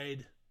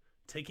inside,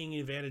 taking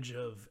advantage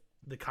of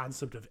the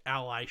concept of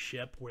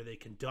allyship, where they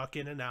can duck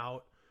in and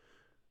out,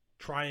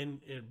 try and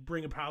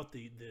bring about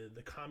the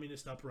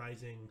communist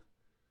uprising,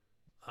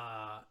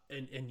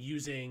 and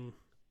using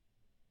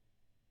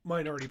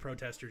minority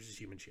protesters as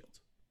human shields.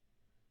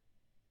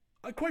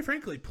 Quite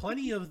frankly,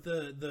 plenty of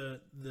the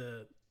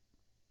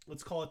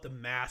let's call it the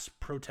mass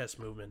protest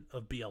movement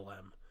of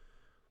BLM,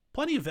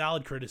 plenty of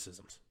valid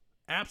criticisms.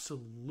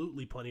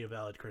 Absolutely plenty of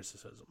valid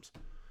criticisms.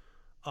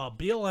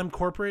 BLM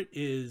corporate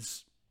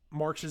is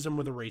Marxism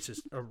with a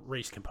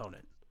race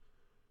component.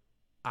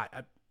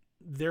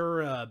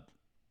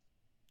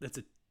 That's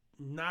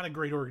not a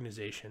great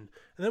organization,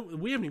 and then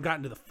we haven't even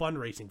gotten to the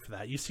fundraising for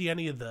that. You see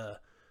any of the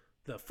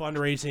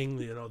fundraising,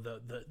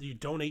 the you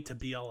donate to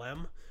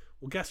BLM?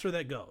 Well, guess where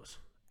that goes?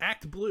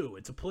 Act Blue.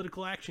 It's a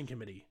political action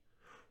committee,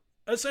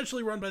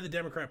 essentially run by the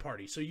Democrat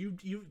Party. So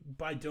you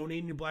by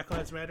donating to Black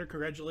Lives Matter,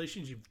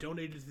 congratulations, you've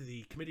donated to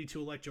the committee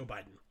to elect Joe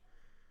Biden.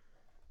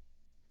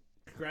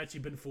 Congrats,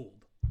 you've been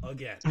fooled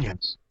again.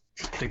 Yes.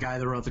 The guy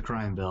that wrote the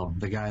crime bill,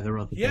 the guy that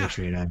wrote the Yeah.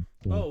 Patriot Act.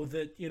 Yeah. Oh,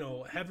 that,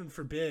 heaven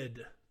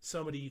forbid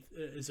somebody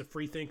is a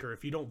free thinker.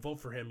 If you don't vote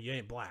for him, you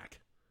ain't black.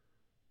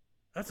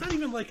 That's not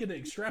even like an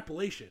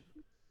extrapolation.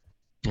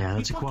 Yeah, He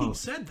that's a fucking quote.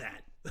 said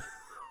that.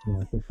 Yeah,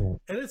 that's a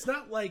quote. And it's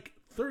not like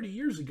 30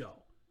 years ago.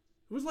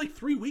 It was like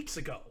 3 weeks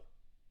ago.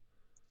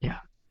 Yeah.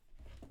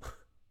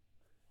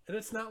 And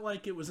it's not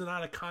like it was an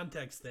out of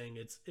context thing.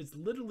 It's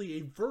literally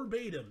a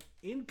verbatim,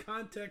 in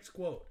context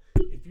quote.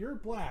 If you're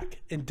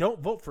black and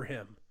don't vote for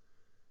him,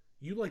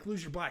 you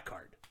lose your black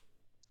card.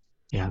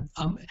 Yeah.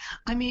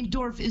 I mean,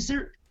 Dorf, is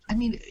there? I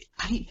mean,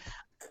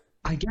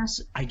 I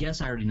guess I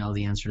already know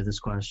the answer to this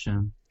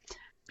question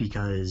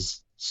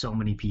because so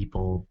many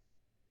people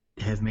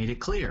have made it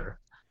clear.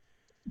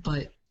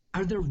 But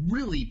are there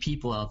really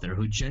people out there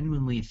who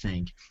genuinely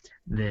think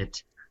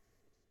that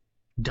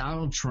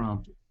Donald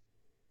Trump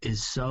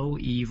is so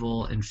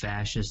evil and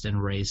fascist and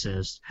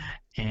racist,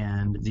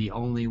 and the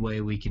only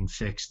way we can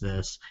fix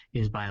this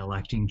is by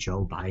electing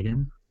Joe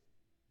Biden?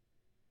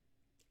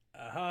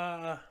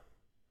 I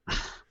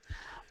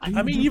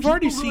mean, you've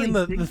already seen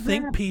the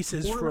think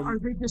pieces or from. Are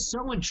they just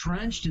so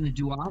entrenched in the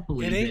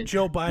duopoly? It ain't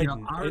Joe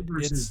Biden. R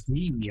versus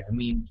D. I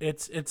mean,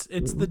 it's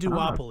the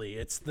duopoly.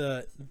 It's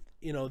the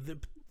the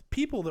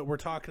people that we're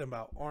talking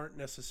about aren't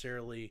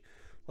necessarily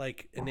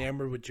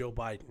enamored with Joe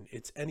Biden.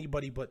 It's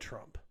anybody but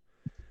Trump.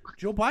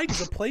 Joe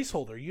Biden's a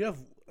placeholder. You have,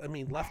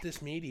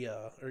 leftist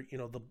media or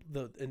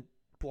the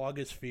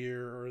blogosphere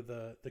or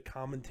the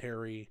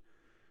commentary,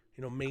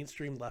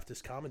 mainstream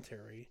leftist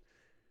commentary.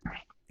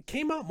 It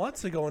came out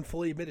months ago and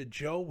fully admitted,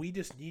 Joe, we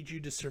just need you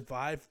to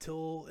survive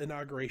till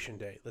Inauguration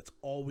Day. That's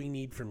all we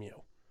need from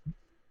you.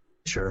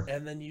 Sure.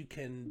 And then you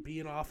can be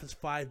in office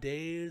 5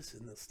 days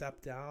and then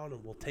step down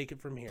and we'll take it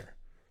from here.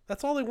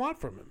 That's all they want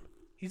from him.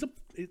 He's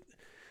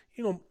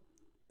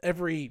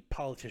every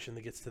politician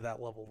that gets to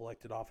that level of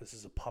elected office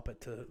is a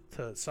puppet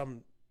to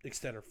some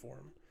extent or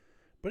form.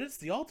 But it's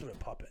the ultimate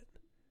puppet.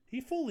 He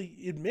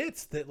fully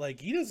admits that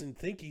he doesn't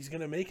think he's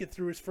going to make it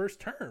through his first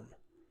term.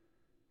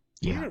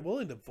 Yeah. You're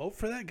willing to vote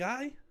for that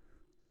guy?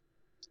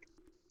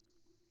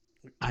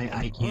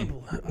 I can't.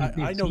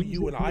 I know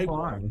you and I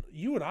won't.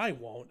 You and I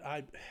won't.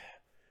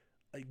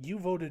 You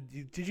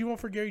voted. Did you vote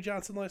for Gary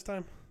Johnson last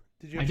time?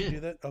 Did you actually do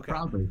that? Okay.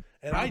 Probably.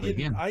 And probably, I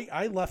didn't. yeah.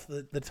 I left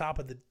the top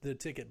of the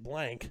ticket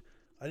blank.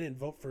 I didn't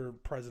vote for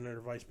president or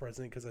vice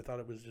president because I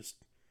thought it was just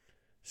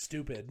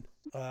stupid.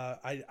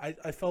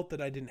 I felt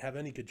that I didn't have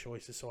any good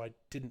choices, so I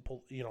didn't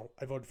pull.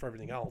 I voted for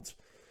everything else.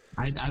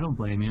 I don't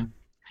blame you.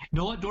 You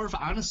know what, Dorf?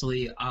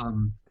 Honestly,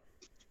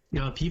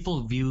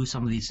 people view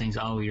some of these things.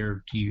 Oh,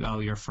 you're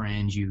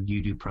fringe.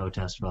 You do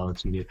protest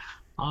votes. You do.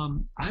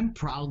 I'm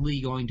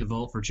proudly going to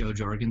vote for Joe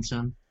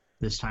Jorgensen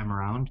this time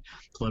around,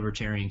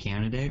 libertarian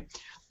candidate.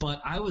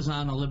 But I was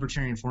on a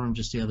libertarian forum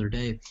just the other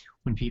day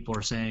when people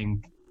are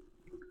saying,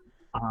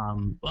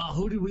 well,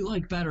 who do we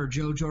like better,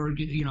 Joe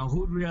Jorgensen? Who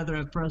would we rather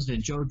have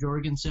president, Joe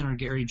Jorgensen or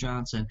Gary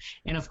Johnson?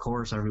 And of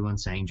course,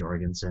 everyone's saying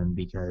Jorgensen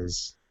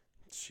because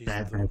she's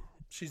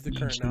the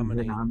current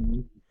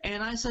nominee.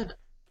 And I said,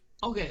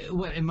 okay,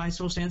 what am I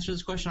supposed to answer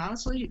this question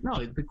honestly? No,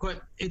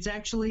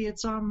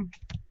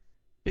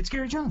 it's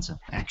Gary Johnson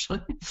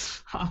actually.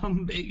 If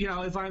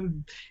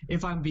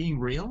I'm being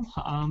real,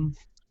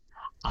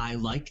 I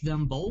like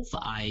them both.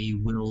 I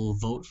will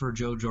vote for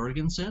Joe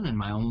Jorgensen, and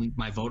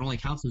my vote only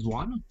counts as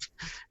one,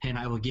 and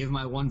I will give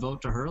my one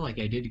vote to her like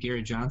I did to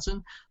Gary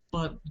Johnson.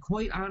 But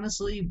quite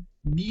honestly,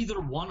 neither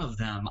one of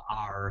them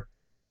are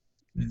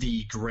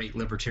the great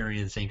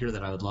libertarian thinker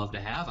that I would love to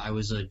have. I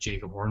was a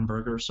Jacob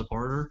Hornberger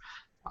supporter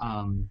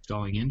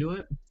going into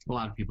it. A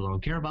lot of people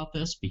don't care about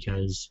this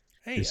because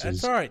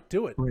that's all right.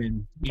 Do it.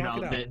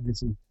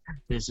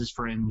 This is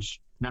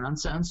fringe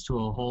nonsense to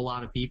a whole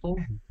lot of people.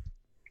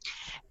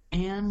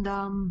 And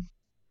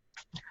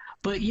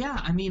but yeah,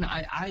 I mean,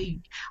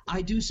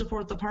 I do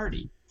support the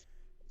party.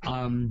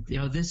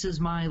 This is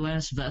my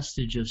last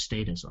vestige of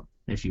statism,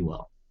 if you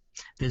will.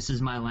 This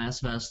is my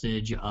last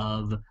vestige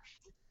of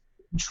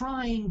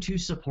trying to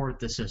support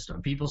the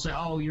system. People say,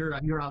 "Oh,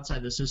 you're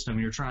outside the system.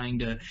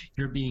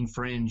 You're being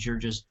fringe. You're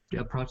just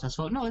a protest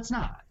vote." No, it's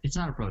not. It's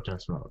not a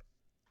protest vote.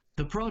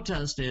 The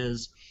protest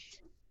is,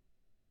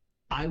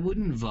 I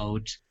wouldn't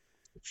vote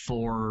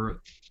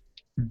for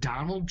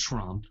Donald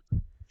Trump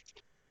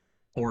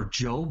or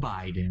Joe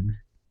Biden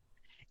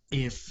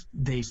if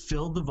they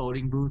filled the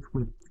voting booth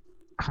with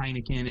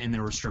Heineken and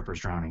there were strippers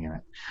drowning in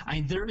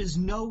it. There is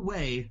no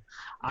way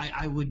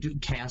I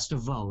would cast a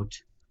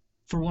vote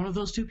for one of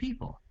those two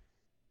people.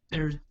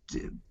 There's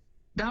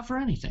not for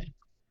anything.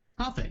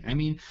 Nothing. I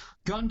mean,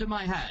 gun to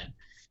my head.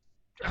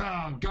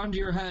 Gun to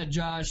your head,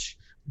 Josh.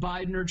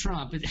 Biden or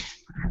Trump.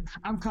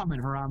 I'm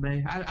coming,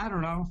 Harambe. I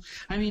don't know.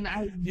 I mean,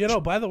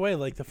 by the way,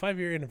 the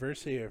 5-year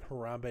anniversary of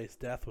Harambe's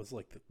death was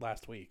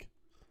last week.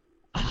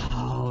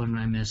 Oh, and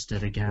I missed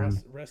it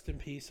again. Rest in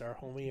peace, our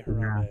homie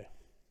Harambe.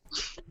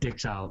 Yeah.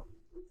 Dick's out.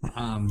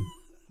 I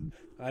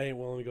ain't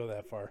willing to go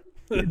that far.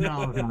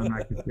 No,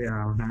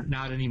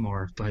 not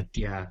anymore. But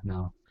yeah,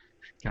 no.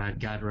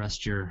 God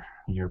rest your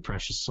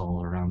precious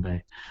soul,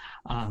 Harambe.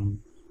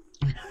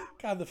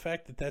 God, the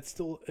fact that that's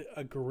still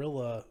a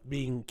gorilla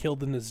being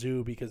killed in a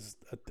zoo because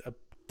a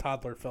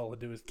toddler fell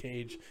into his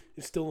cage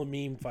is still a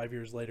meme 5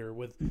 years later,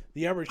 with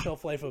the average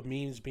shelf life of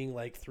memes being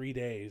like 3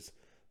 days.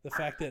 The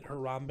fact that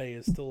Harambe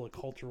is still a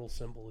cultural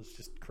symbol is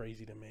just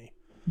crazy to me.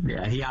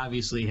 Yeah, he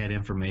obviously had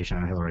information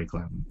on Hillary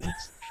Clinton.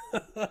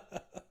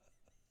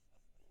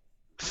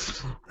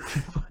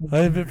 I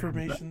have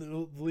information that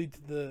will lead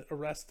to the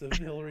arrest of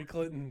Hillary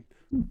Clinton.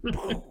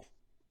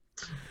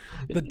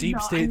 The deep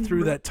state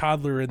threw that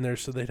toddler in there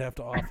so they'd have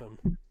to off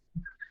him.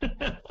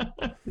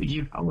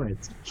 You know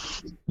it.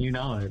 You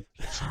know it.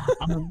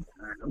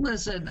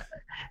 Listen,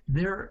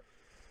 there.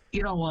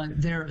 You know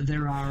what?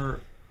 There are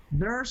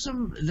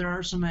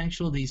some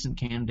actual decent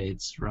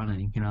candidates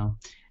running. You know,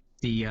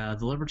 the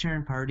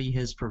Libertarian Party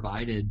has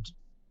provided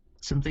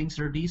some things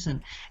that are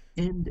decent.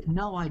 And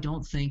no, I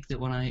don't think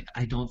that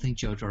I don't think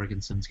Joe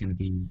Jorgensen's going to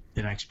be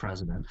the next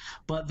president.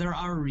 But there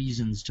are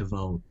reasons to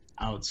vote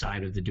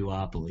outside of the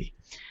duopoly.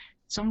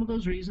 Some of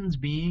those reasons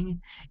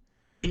being,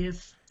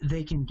 if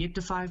they can get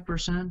to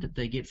 5%, if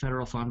they get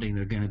federal funding,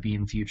 they're going to be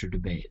in future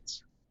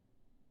debates.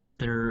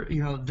 There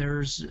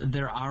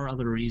are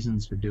other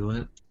reasons to do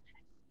it,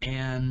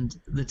 and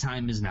the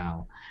time is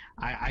now.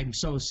 I'm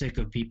so sick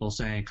of people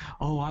saying,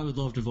 "Oh, I would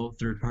love to vote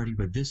third party,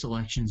 but this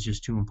election is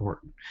just too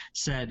important."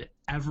 Said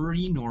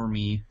every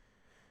normie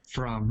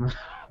from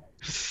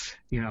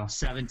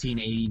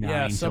 1789.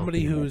 Yeah,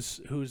 somebody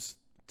who's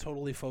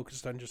totally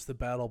focused on just the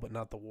battle but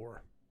not the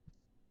war.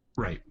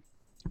 Right.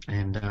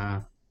 And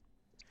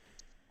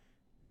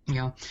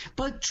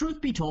but truth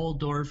be told,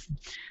 Dorf,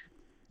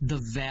 the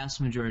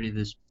vast majority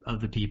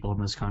of the people in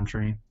this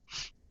country,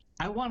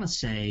 I want to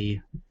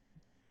say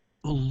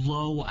a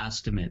low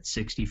estimate,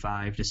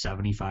 65 to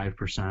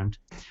 75%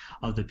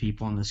 of the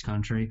people in this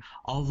country,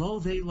 although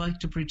they like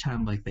to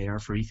pretend like they are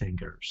free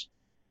thinkers,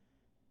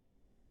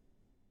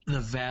 the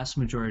vast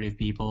majority of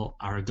people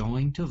are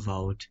going to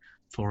vote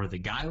for the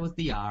guy with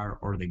the R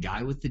or the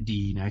guy with the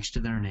D next to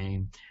their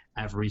name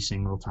every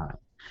single time.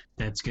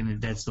 That's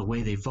the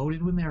way they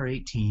voted when they're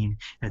 18.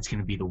 That's going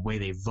to be the way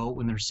they vote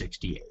when they're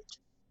 68.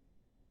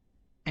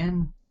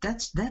 And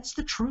that's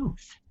the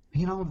truth.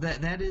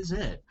 That is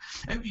it.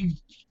 I mean,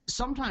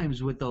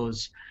 sometimes with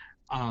those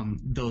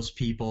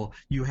people,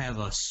 you have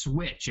a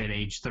switch at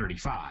age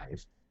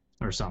 35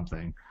 or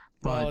something.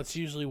 But well, it's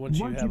usually once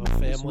you have a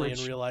family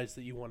and realize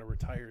that you want to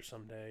retire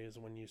someday is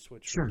when you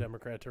switch from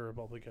Democrat to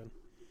Republican.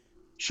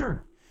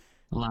 Sure,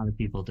 a lot of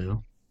people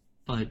do,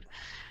 but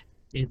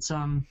it's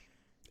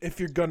if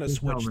you're gonna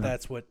switch,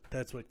 that's what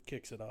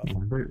kicks it off. Yeah,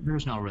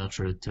 there's no real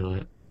truth to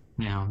it.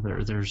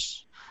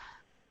 There's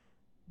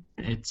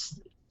it's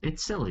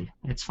silly.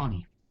 It's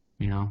funny.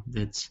 You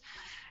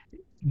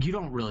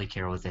don't really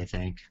care what they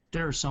think.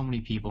 There are so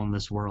many people in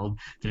this world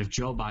that if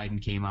Joe Biden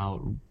came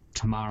out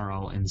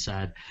tomorrow and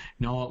said,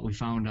 "You know what? We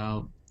found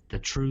out the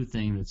true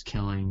thing that's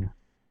killing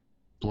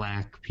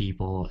black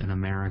people in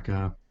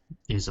America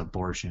is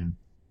abortion,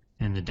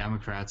 and the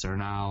Democrats are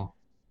now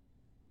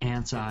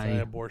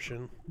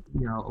anti-abortion.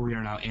 We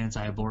are now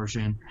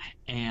anti-abortion,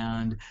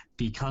 and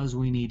because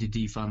we need to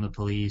defund the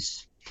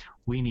police,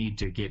 we need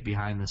to get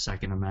behind the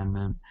Second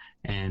Amendment,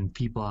 and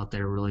people out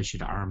there really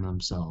should arm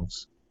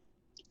themselves."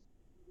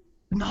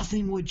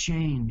 Nothing would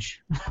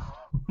change.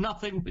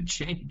 Nothing would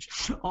change.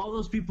 All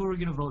those people who are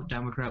going to vote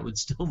Democrat would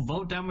still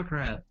vote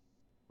Democrat.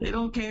 They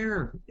don't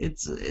care.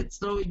 It's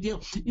no big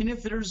deal. And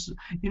if there's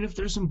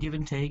some give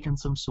and take and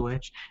some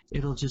switch,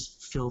 it'll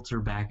just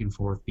filter back and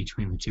forth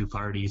between the two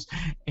parties,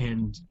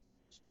 and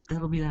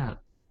that'll be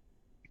that.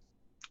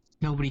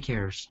 Nobody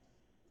cares.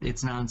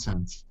 It's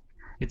nonsense.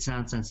 It's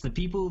nonsense. The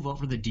people who vote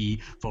for the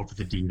D vote for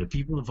the D. The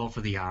people who vote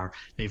for the R,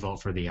 they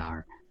vote for the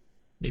R.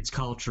 It's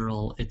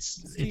cultural.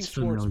 It's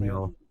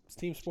familial. Man. It's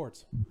team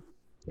sports.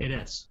 It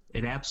is.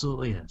 It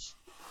absolutely is.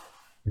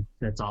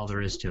 That's all there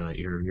is to it.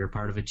 You're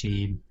part of a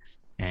team,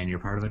 and you're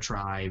part of a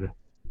tribe.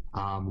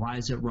 Why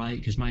is it right?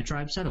 Because my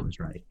tribe said it was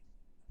right.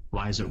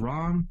 Why is it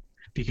wrong?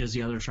 Because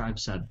the other tribe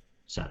said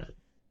it.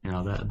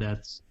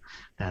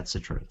 That's the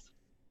truth.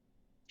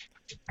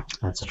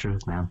 That's the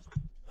truth, man.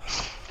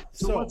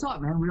 So what's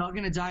up, man? We're all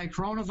gonna die of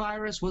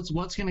coronavirus.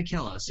 What's gonna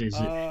kill us? Is it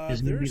gonna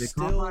be the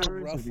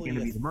coronavirus? Is it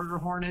gonna be the murder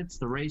hornets,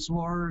 the race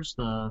wars,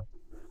 they're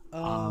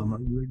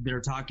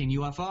talking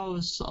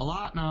UFOs a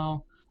lot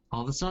now.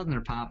 All of a sudden,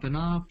 they're popping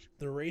up.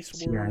 The race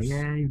wars.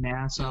 CIA,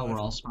 NASA, we're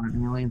all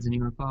spotting aliens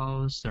and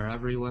UFOs. They're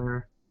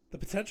everywhere. The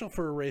potential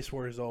for a race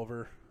war is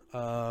over.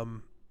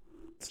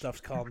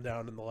 Stuff's calmed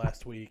down in the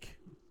last week.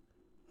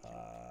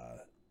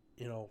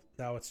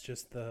 Now it's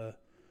just the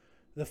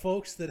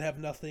folks that have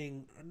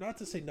nothing, not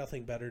to say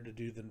nothing better to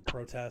do than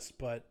protest,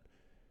 but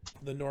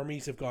the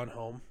normies have gone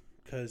home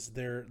because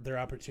their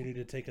opportunity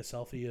to take a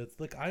selfie. It's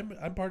like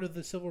I'm part of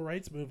the civil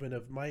rights movement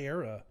of my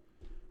era.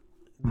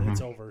 It's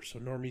over. So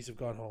normies have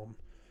gone home,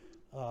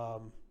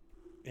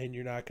 and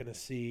you're not going to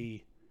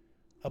see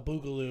a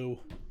boogaloo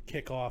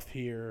kick off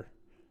here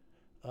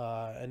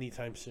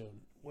anytime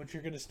soon. What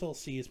you're going to still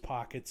see is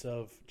pockets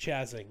of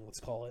chazzing, let's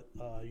call it.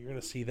 You're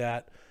going to see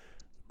that.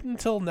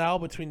 until now,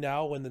 between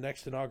now and the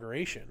next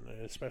inauguration,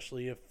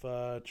 especially if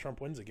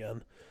Trump wins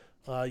again.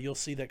 You'll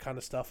see that kind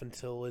of stuff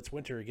until it's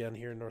winter again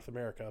here in North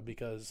America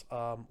because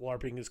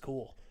LARPing is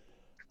cool.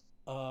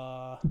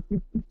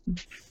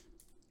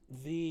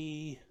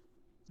 The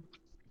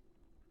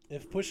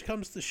If push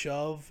comes to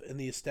shove and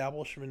the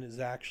establishment is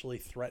actually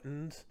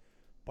threatened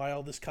by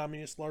all this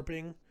communist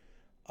LARPing,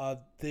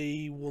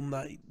 they will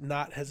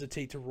not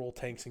hesitate to roll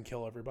tanks and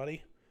kill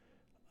everybody.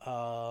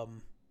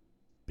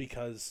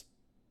 Because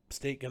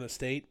state gonna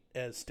state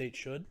as state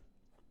should.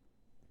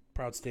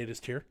 Proud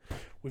statist here.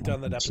 We've done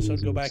that episode.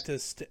 Jesus. Go back to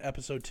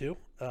episode 2.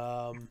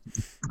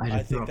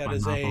 I think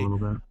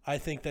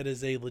that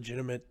is a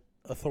legitimate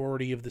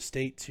authority of the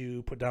state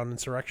to put down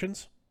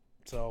insurrections.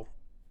 So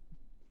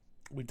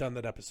we've done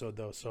that episode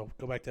though. So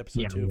go back to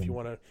episode 2 if you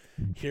want to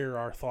hear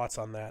our thoughts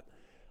on that.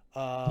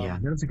 Yeah,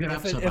 that was a good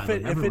episode. If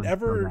it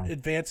ever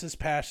advances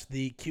past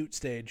the cute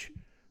stage,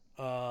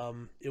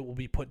 it will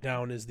be put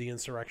down as the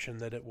insurrection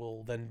that it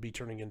will then be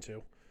turning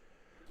into.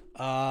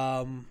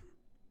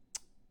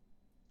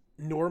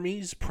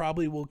 Normies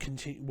probably will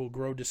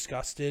grow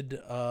disgusted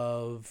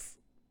of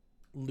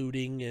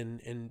looting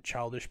and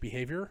childish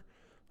behavior.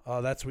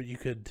 That's what you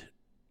could,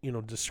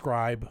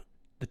 describe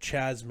the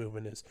Chaz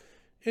movement as.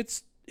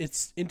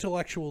 It's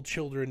intellectual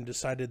children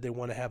decided they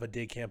want to have a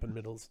day camp in the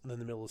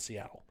middle of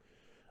Seattle.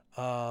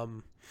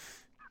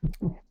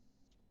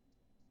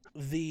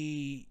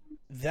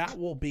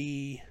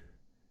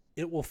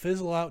 It will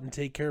fizzle out and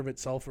take care of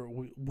itself, or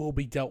will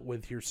be dealt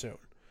with here soon.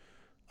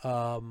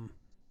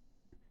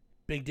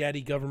 Big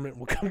Daddy government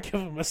will come give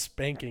them a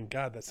spanking.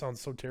 God, that sounds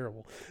so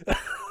terrible.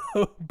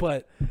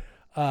 But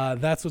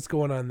that's what's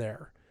going on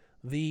there.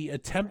 The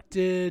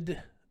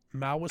attempted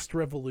Maoist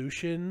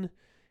revolution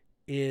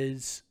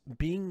is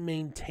being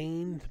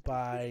maintained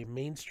by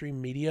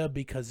mainstream media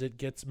because it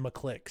gets my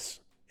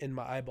clicks in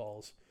my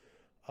eyeballs.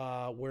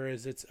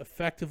 Whereas it's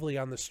effectively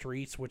on the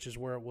streets, which is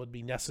where it would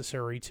be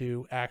necessary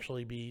to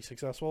actually be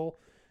successful,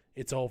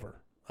 it's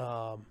over.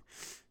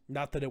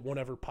 Not that it won't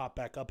ever pop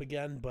back up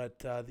again,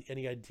 but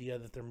any idea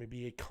that there may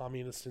be a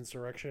communist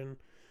insurrection,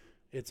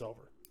 it's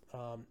over.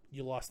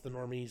 You lost the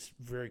normies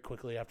very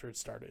quickly after it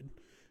started.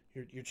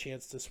 Your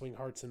chance to swing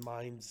hearts and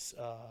minds,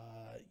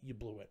 you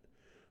blew it.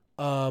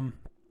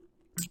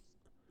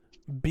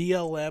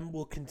 BLM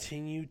will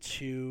continue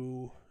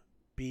to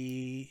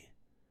be,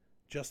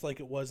 just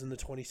like it was in the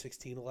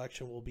 2016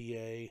 election, will be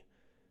a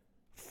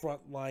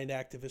frontline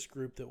activist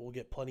group that will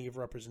get plenty of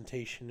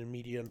representation in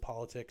media and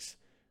politics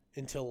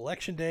until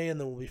election day, and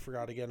then will be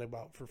forgot again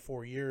about for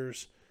 4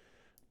 years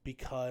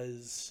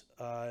because,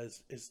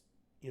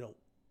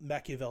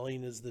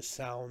 Machiavellian as this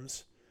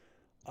sounds,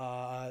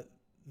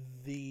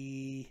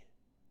 the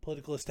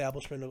political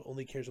establishment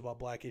only cares about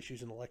black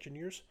issues in election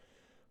years.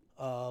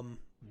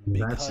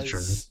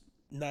 Because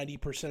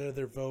 90% of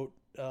their vote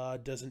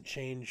doesn't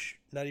change.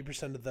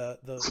 90% of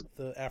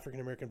the African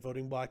American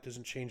voting bloc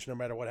doesn't change no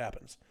matter what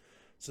happens.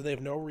 So they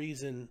have no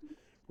reason.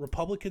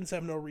 Republicans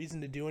have no reason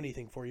to do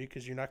anything for you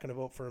because you're not going to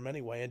vote for them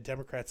anyway, and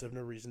Democrats have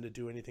no reason to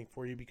do anything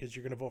for you because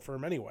you're going to vote for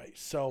them anyway.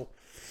 So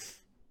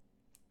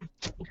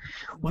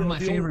one of my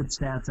favorite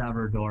stats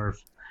ever,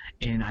 Dorf,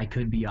 and I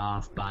could be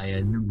off by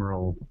a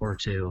numeral or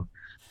two,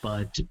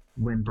 but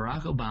when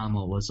Barack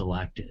Obama was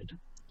elected,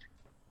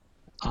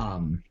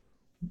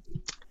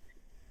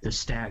 the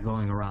stat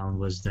going around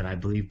was that I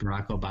believe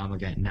Barack Obama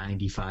got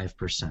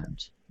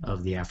 95%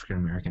 of the African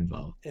American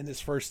vote. In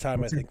his first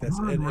time, I think that's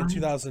in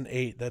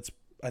 2008.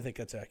 I think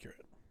that's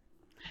accurate.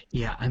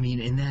 Yeah, I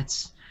mean, and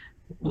that's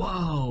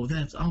oh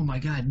my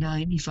God,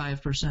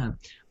 95%.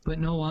 But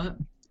know what?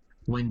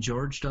 When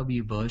George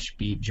W. Bush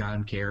beat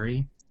John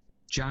Kerry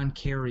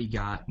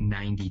got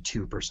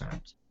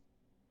 92%.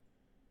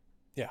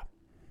 Yeah.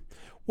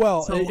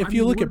 Well, so, if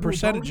you look at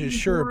percentages,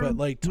 sure, but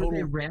like total. Were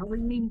they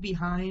rallying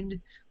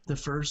behind the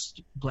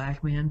first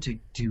black man to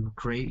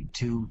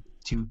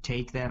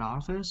take that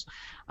office?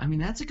 I mean,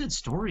 that's a good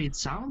story. It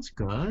sounds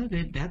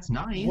good. That's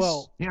nice.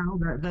 Well,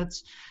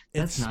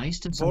 that's nice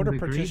to voter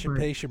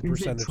participation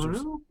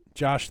percentages.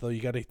 Josh, though,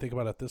 you got to think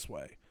about it this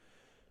way.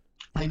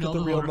 Look at the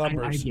real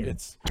numbers.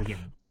 It's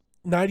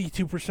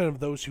 92% of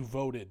those who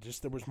voted.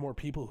 Just there was more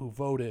people who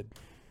voted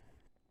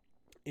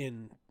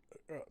in.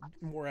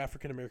 More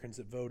African Americans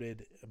that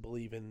voted, I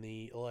believe, in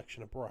the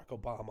election of Barack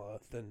Obama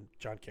than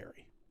John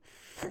Kerry.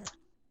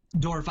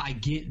 Dorf, I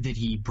get that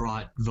he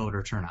brought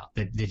voter turnout,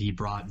 that he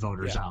brought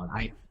voters out.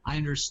 I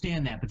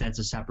understand that, but that's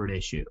a separate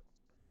issue.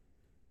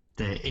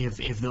 If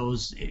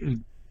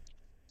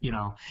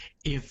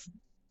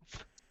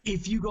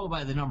you go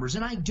by the numbers,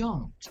 and I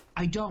don't.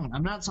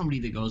 I'm not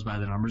somebody that goes by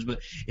the numbers, but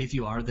if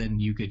you are, then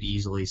you could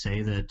easily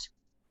say that,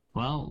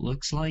 well,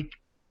 looks like,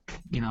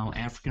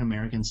 African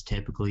Americans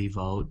typically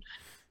vote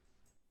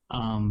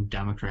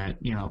Democrat,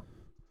 92%.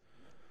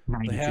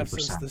 They have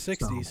since the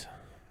 60s. So,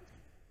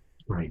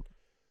 right.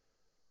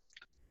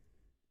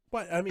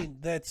 But, I mean,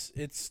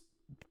 it's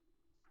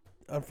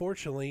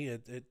unfortunately,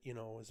 it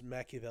as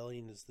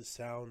Machiavellian as this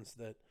sounds,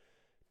 that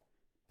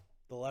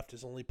the left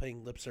is only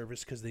paying lip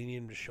service because they need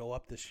them to show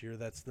up this year.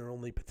 That's their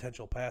only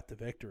potential path to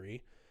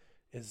victory.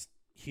 is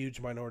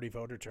huge minority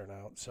voter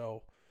turnout.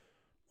 So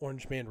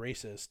Orange Man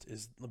Racist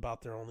is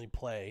about their only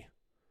play,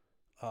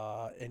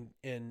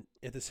 and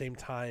at the same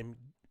time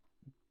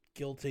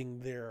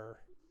guilting their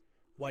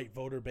white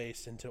voter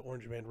base into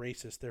Orange Man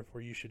Racist.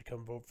 Therefore, you should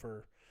come vote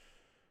for.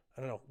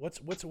 I don't know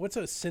what's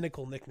a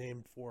cynical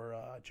nickname for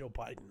Joe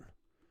Biden.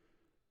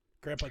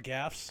 Grandpa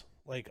Gaffs.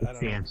 Like I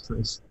don't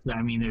know.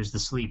 I mean, there's the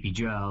Sleepy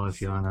Joe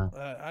if you wanna.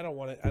 I don't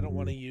want to. I don't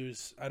want to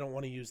use.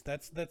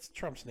 That's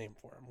Trump's name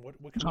for him. What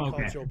can we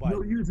call Joe Biden?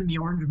 You're using the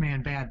Orange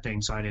Man Bad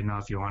thing, so I didn't know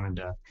if you wanted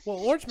to. Well,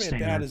 Orange Man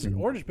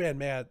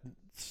Bad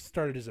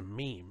started as a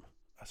meme,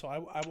 so I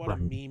want a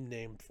meme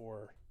name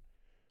for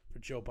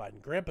Joe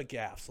Biden. Grandpa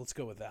Gaffs. Let's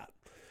go with that.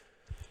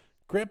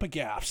 Grandpa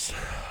Gaffs.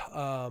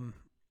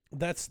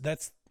 That's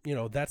that's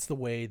the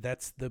way.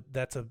 That's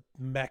a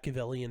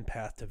Machiavellian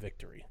path to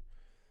victory.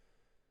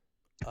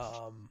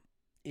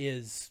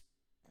 Is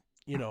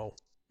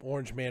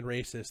Orange Man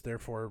Racist,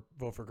 therefore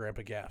vote for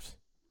Grandpa Gaffs,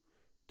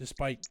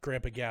 despite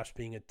Grandpa Gaffs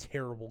being a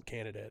terrible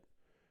candidate.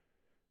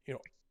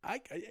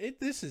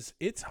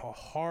 It's a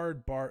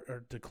hard bar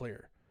to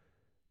clear,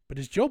 but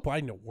is Joe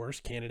Biden a worse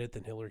candidate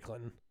than Hillary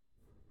Clinton?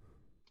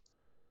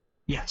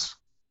 Yes.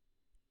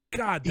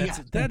 God,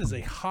 that is a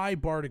high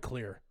bar to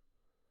clear.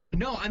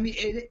 No, I mean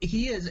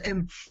he is,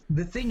 and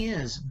the thing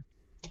is,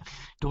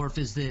 Dorf,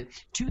 is that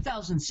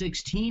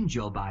 2016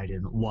 Joe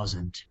Biden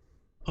wasn't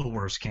a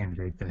worse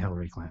candidate than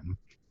Hillary Clinton.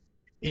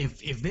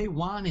 If they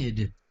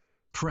wanted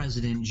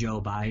President Joe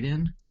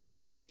Biden,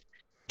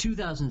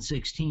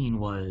 2016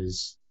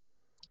 was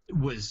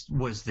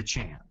the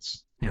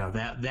chance.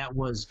 That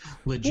was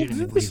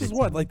legitimately. Well, this is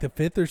what, like the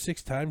 5th or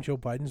 6th time Joe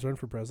Biden's run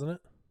for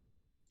president?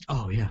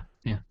 Oh yeah.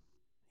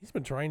 He's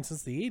been trying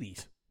since the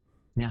 80s.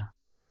 Yeah.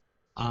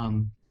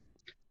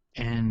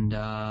 And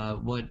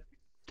what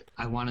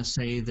I want to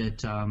say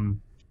that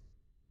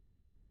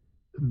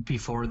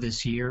before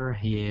this year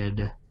he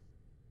had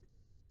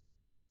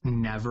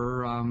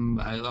never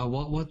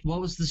what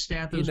was the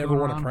stat that he never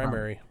won a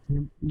primary.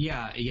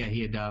 Yeah,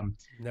 he had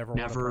never won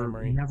a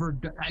primary.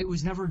 It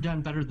was never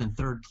done better than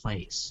 3rd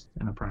place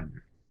in a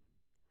primary.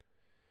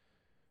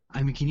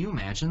 I mean, can you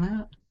imagine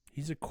that?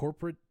 He's a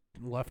corporate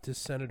leftist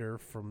senator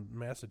from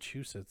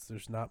Massachusetts.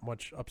 There's not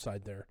much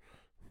upside there.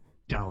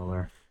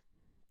 Delaware,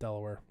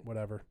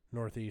 whatever,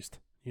 Northeast.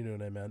 You know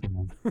what I meant.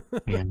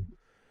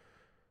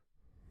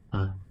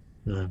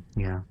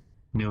 Yeah.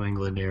 New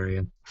England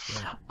area.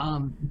 Yeah.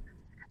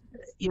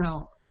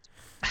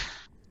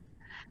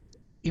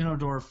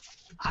 Dorf,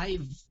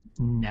 I've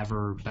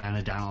never been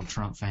a Donald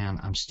Trump fan.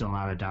 I'm still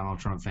not a Donald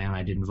Trump fan.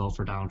 I didn't vote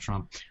for Donald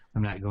Trump.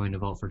 I'm not going to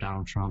vote for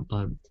Donald Trump.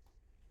 But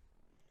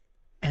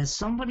as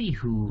somebody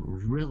who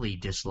really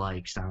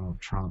dislikes Donald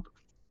Trump,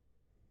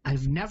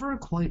 I've never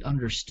quite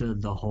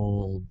understood the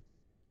whole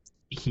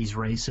he's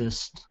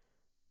racist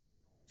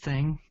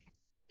thing.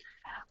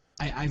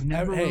 I've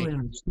never really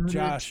understood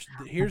Josh,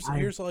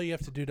 here's all you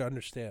have to do to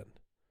understand.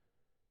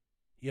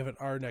 You have an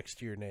R next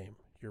to your name.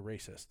 You're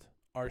racist.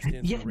 R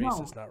stands for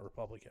racist, not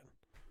Republican.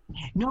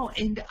 No,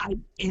 and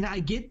I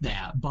get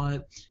that,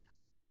 but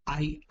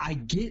I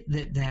get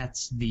that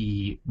that's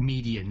the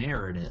media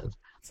narrative.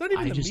 It's not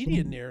even the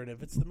media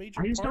narrative. It's the major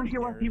party narrative. I just don't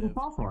get why people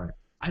fall for it.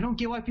 I don't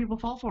get why people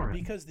fall for it.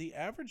 Because the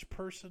average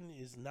person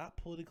is not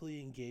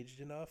politically engaged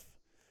enough.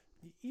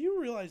 You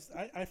realize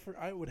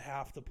I would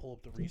have to pull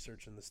up the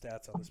research and the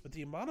stats on this, but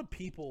the amount of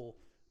people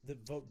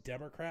that vote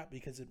Democrat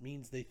because it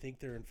means they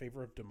think they're in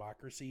favor of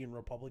democracy and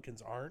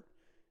Republicans aren't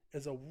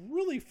is a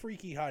really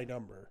freaky high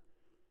number.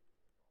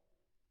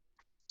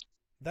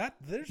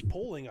 There's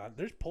polling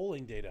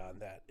data on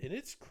that, and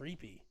it's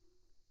creepy.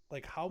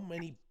 Like how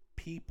many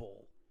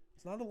people,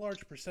 it's not a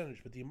large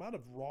percentage, but the amount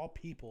of raw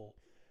people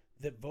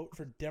that vote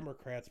for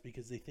Democrats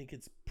because they think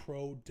it's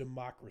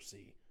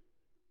pro-democracy.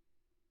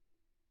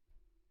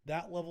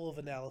 That level of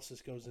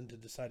analysis goes into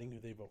deciding who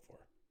they vote for.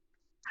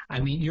 I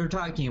mean, when you're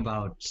talking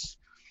about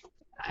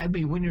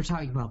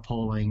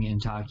polling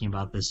and talking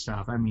about this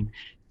stuff, I mean,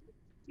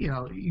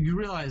 you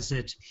realize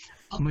that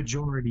a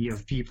majority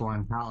of people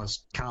on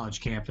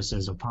college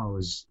campuses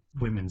oppose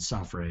women's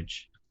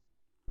suffrage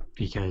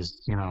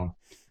because,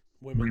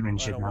 women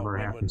should never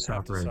have to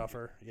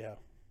suffer. Yeah.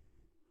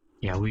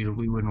 Yeah, we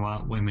wouldn't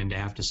want women to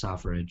have to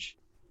suffrage.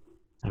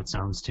 That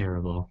sounds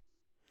terrible.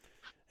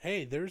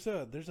 Hey, there's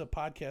a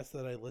podcast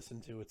that I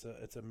listen to. It's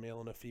a male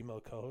and a female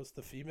co-host.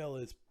 The female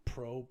is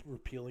pro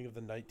repealing of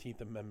the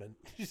 19th Amendment.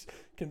 She's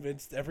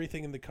convinced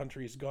everything in the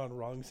country has gone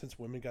wrong since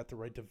women got the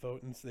right to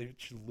vote, and so they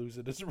should lose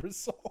it as a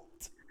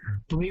result.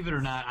 Believe it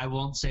or not, I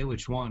won't say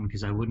which one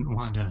because I wouldn't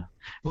want to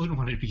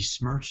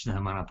besmirch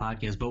them on a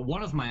podcast. But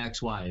one of my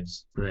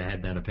ex-wives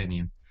had that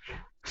opinion.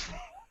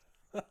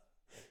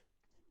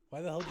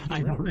 Why the hell did you? I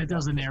know it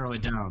doesn't narrow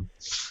it down.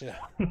 Yeah.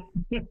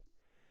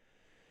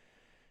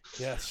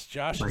 Yes,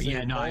 Josh is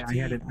a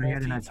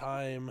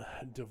multi-time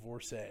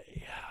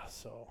divorcee.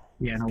 So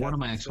yeah, no, one of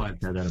my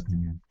ex-wives had that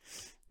opinion.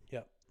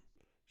 Yep,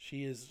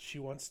 she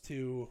wants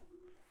to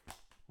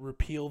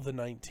repeal the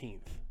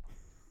 19th.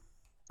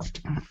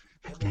 And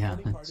the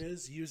funny part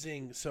is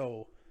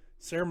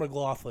Sarah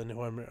McLachlan, who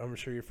I'm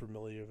sure you're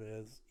familiar with,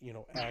 as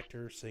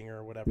actor,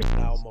 singer, whatever.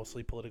 Now Yes.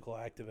 mostly political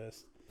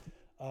activist.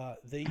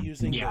 They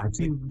using Yeah,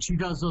 she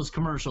does those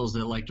commercials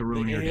that like to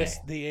ruin your day.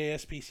 the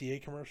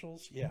ASPCA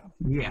commercials. Yeah,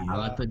 Yeah,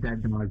 let the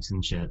dead dogs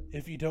and shit.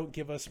 if you don't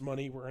give us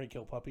money, we're gonna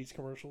kill puppies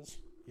commercials.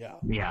 Yeah.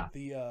 Yeah.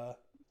 The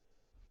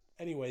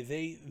anyway,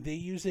 they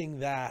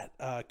using that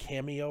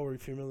Cameo. Are you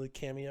familiar with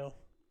Cameo?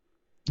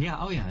 Yeah,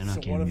 oh yeah, I know.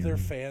 So one of their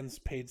fans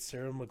paid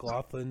Sarah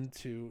McLachlan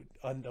to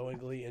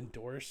unknowingly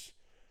endorse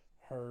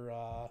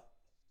her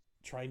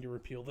trying to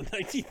repeal the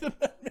 19th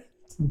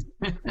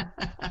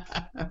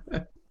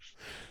Amendment.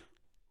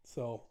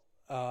 So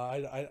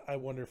I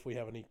wonder if we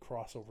have any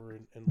crossover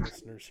in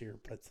listeners here,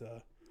 but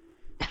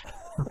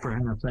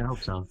perhaps I hope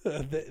so.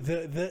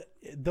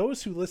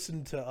 Those who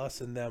listen to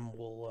us and them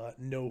will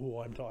know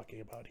who I'm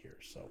talking about here.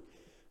 So,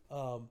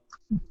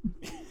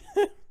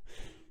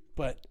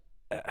 but.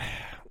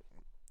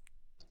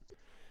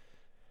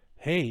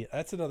 Hey,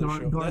 that's another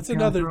show.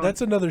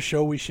 That's another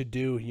show we should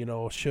do.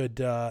 Should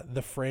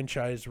the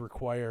franchise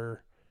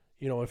require,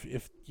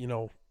 if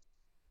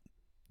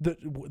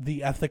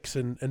the ethics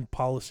and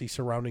policy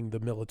surrounding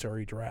the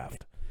military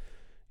draft.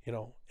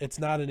 It's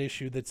not an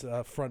issue that's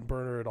a front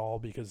burner at all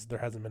because there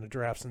hasn't been a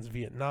draft since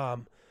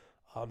Vietnam.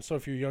 So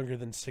if you're younger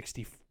than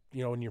 60,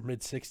 in your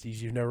mid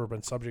 60s, you've never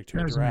been subject to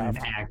a draft.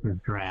 An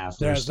active draft.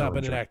 There has not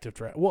been an active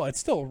draft. Well,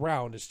 it's still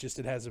around. It's just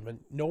it hasn't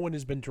been. No one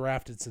has been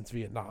drafted since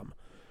Vietnam.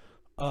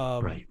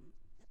 Right.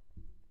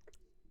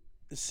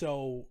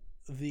 So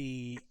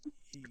the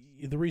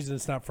reason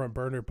it's not front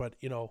burner, but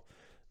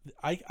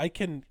I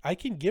can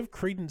give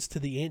credence to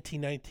the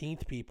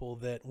anti-19th people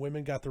that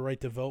women got the right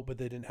to vote, but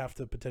they didn't have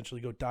to potentially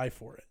go die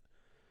for it.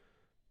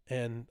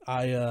 And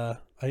I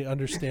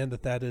understand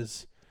that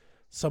is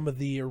some of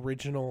the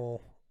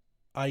original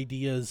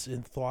ideas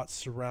and thoughts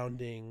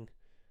surrounding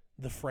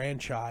the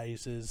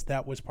franchise. Is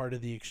that was part of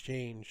the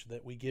exchange,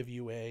 that we give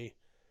you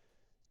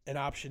an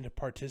option to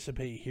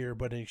participate here,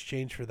 but in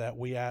exchange for that,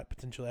 we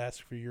potentially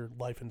ask for your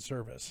life and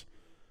service,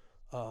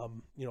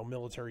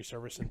 military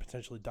service, and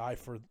potentially die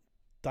for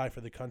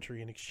the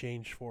country in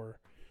exchange for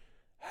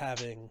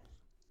having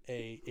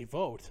a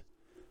vote.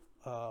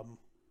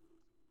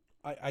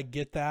 I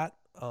get that.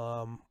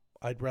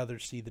 I'd rather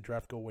see the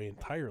draft go away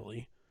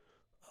entirely.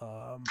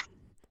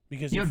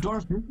 Because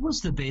Dorf, this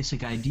was the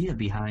basic idea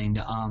behind.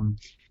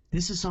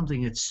 This is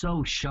something that's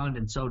so shunned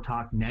and so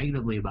talked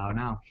negatively about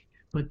now.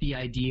 But the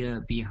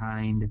idea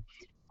behind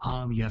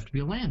you have to be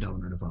a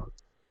landowner to vote.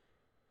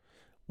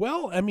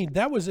 Well, I mean,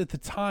 that was at the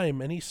time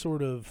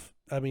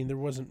there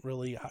wasn't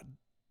really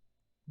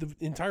the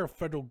entire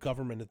federal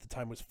government at the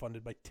time was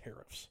funded by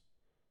tariffs,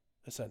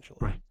 essentially.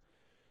 Right.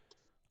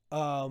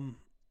 And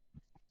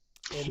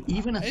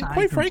even aside and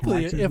quite from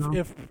frankly,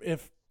 taxes,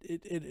 if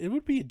it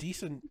would be a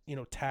decent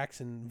tax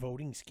and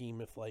voting scheme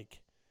if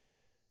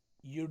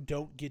you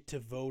don't get to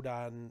vote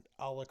on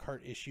a la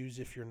carte issues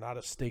if you're not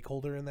a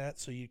stakeholder in that.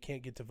 So you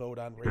can't get to vote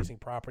on raising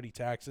property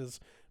taxes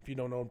if you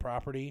don't own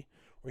property,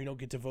 or you don't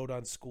get to vote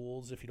on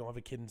schools if you don't have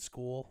a kid in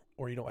school,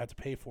 or you don't have to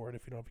pay for it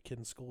if you don't have a kid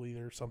in school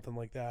either, something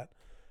like that.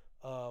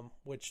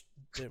 Which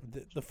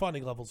the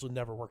funding levels would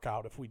never work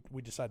out if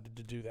we decided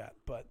to do that.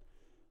 But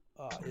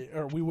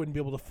or we wouldn't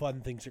be able to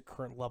fund things at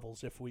current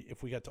levels if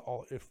we had to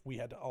a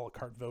la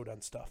carte vote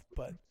on stuff.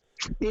 But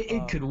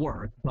it could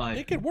work, but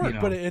it could work,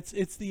 but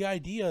it's the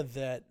idea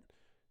that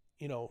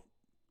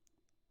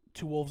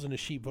two wolves and a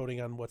sheep voting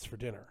on what's for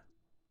dinner.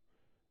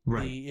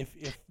 Right.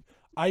 If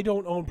I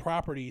don't own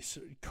property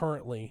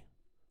currently,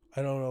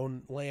 I don't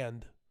own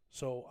land,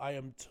 so I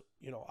am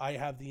I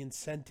have the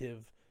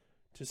incentive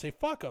to say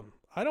fuck them.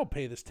 I don't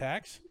pay this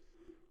tax.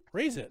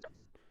 Raise it.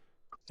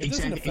 It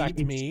doesn't affect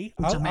me.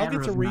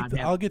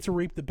 I'll get to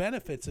reap the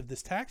benefits of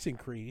this tax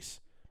increase.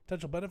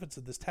 Potential benefits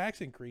of this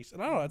tax increase,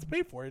 and I don't have to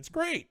pay for it. It's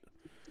great.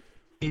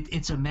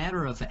 It's a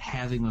matter of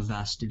having a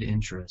vested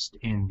interest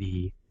in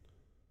the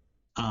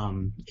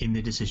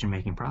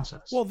decision-making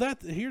process. Well,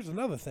 here's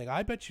another thing.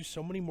 I bet you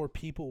so many more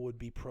people would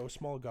be pro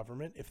small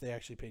government if they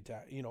actually paid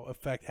tax.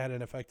 Had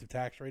an effective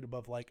tax rate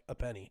above like a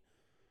penny.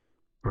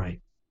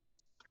 Right.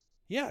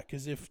 Yeah,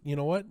 because if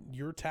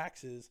your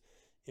taxes,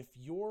 if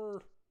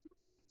you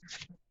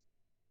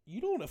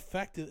don't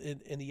affect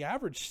it in the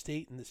average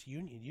state in this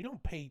union, you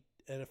don't pay.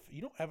 And if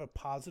you don't have a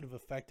positive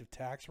effective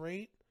tax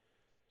rate,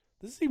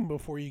 this is even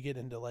before you get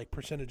into like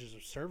percentages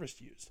of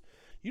service used.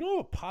 You don't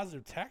have a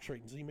positive tax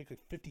rate until you make like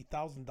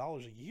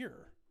 $50,000 a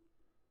year.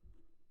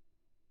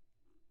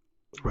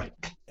 Right.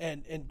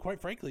 And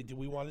quite frankly, do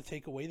we want to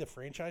take away the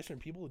franchise from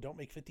people who don't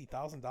make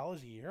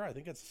 $50,000 a year? I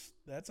think that's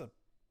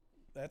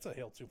a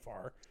hill too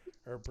far,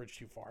 or a bridge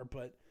too far.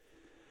 But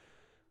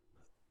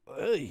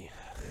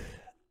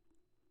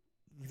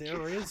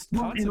there is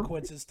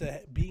consequences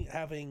to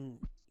having.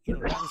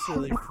 Not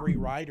necessarily free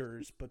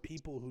riders, but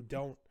people who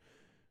don't,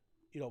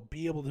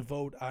 be able to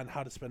vote on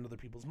how to spend other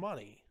people's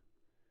money.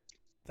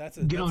 That's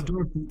a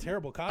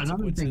terrible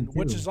consequence,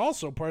 which is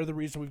also part of the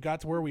reason we've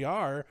got to where we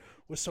are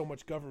with so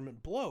much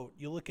government bloat.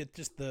 You look at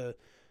just the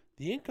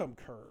income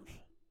curve,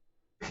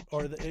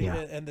 or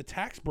and the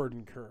tax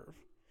burden curve.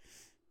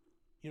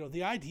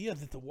 The idea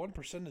that the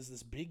 1% is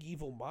this big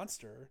evil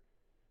monster,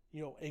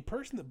 a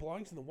person that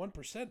belongs in the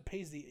 1%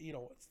 pays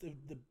it's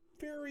the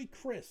very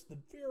crisp, the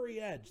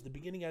very edge, the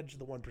beginning edge of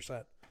the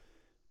 1%,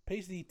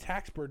 pays the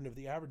tax burden of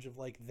the average of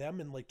like them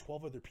and like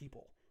 12 other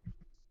people.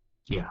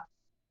 Yeah.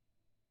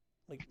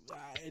 Like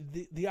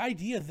the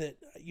idea that,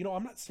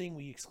 I'm not saying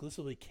we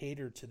exclusively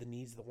cater to the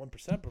needs of the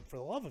 1%, but for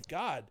the love of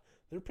God,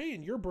 they're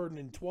paying your burden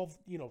in 12,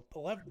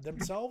 11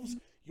 themselves,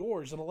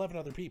 yours, and 11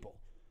 other people.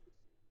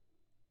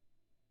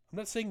 I'm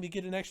not saying they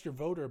get an extra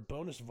vote or a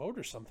bonus vote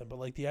or something, but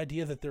like the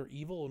idea that they're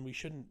evil and we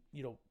shouldn't,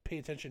 pay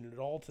attention at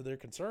all to their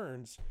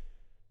concerns.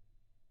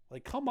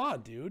 Like, come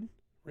on, dude.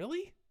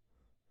 Really?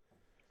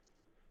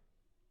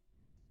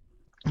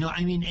 No,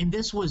 I mean, and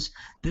this was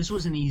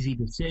an easy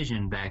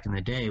decision back in the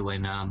day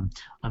when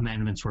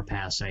amendments were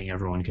passed saying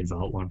everyone could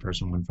vote, one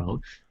person, one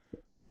vote.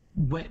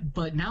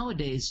 But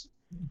nowadays,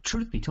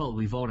 truth be told,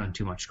 we vote on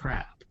too much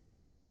crap.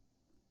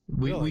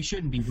 We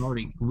shouldn't be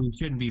voting. We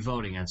shouldn't be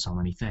voting on so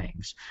many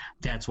things.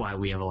 That's why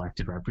we have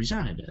elected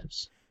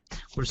representatives.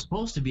 We're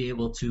supposed to be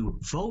able to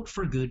vote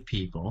for good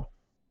people,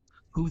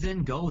 who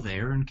then go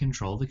there and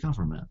control the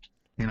government.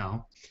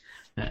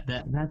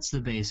 That's the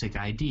basic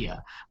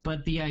idea.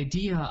 But the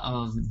idea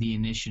of the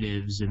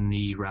initiatives and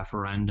the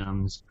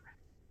referendums,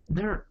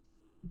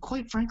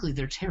 quite frankly,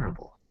 they're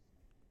terrible.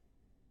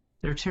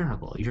 They're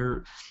terrible.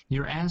 You're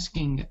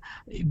asking,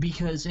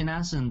 because in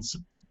essence,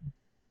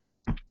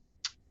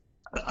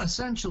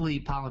 essentially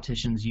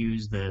politicians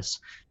use this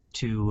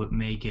to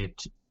make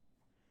it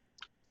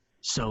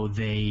so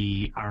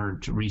they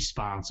aren't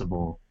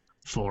responsible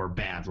for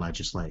bad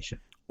legislation.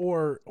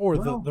 Or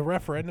the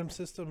referendum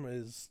system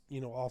is,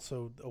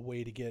 also a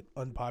way to get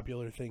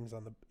unpopular things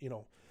on the,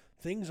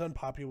 things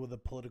unpopular with the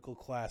political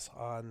class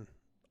on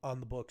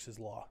the books is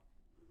law.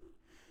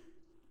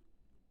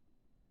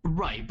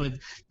 Right, but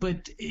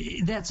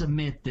that's a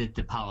myth that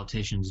the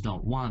politicians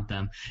don't want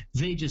them.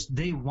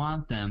 They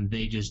want them.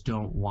 They just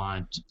don't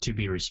want to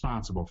be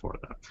responsible for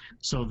them.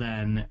 So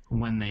then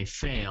when they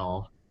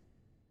fail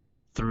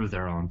through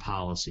their own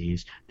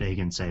policies, they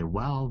can say,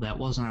 well, that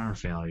wasn't our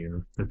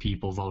failure. The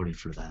people voted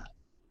for that.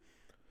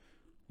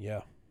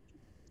 Yeah.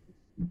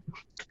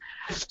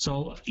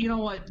 So, you know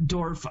what,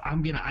 Dorf, I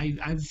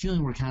have a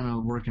feeling we're kind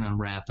of working on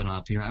wrapping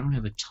up here. I don't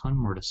have a ton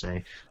more to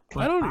say.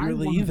 I don't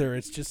really either.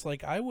 It's just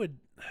like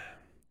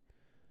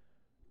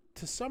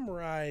to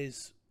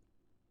summarize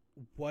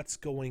what's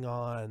going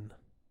on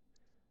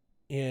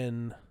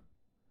in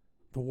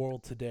the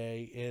world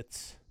today,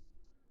 it's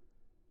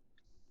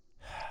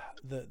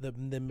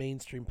the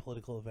mainstream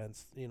political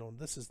events.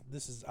 This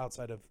is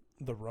outside of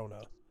the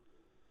Rona.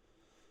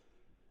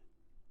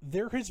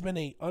 There has been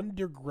a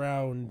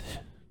underground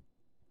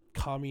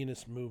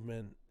communist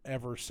movement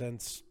ever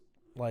since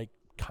like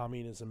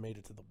communism made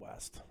it to the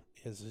West.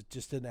 Is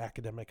just an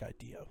academic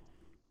idea.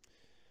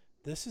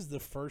 This is the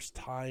first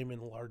time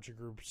in larger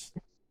groups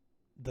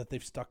that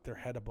they've stuck their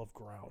head above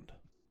ground.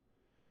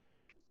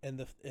 And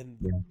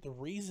the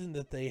reason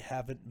that they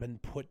haven't been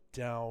put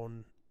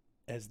down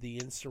as the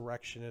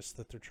insurrectionists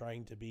that they're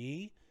trying to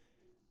be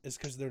is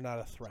because they're not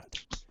a threat.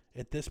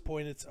 At this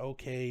point, it's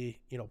okay,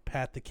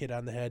 pat the kid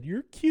on the head.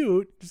 You're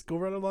cute. Just go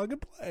run along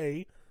and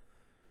play.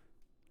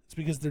 It's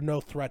because they're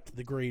no threat to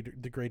the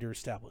greater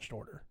established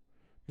order,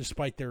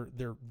 despite their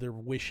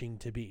wishing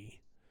to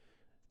be.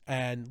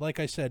 And like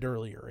I said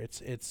earlier,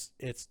 it's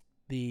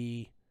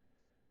the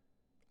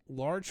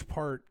large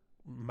part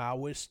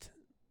Maoist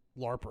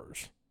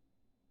LARPers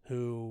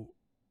who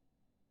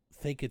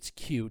think it's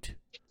cute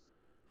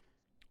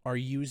are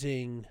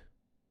using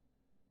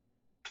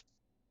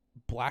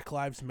Black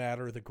Lives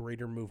Matter, the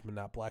greater movement,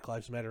 not Black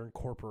Lives Matter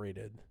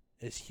Incorporated,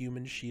 as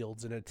human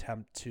shields in an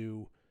attempt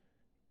to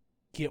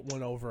get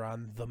one over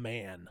on the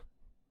man.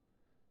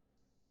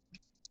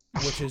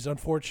 Which is,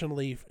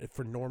 unfortunately,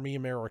 for normie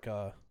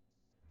America,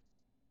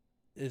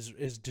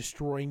 is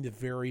destroying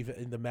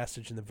the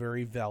message and the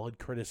very valid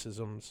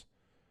criticisms,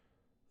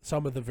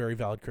 some of the very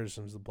valid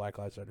criticisms of the Black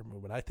Lives Matter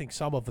movement. I think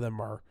some of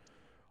them are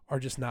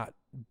just not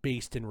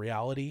based in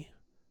reality,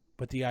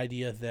 but the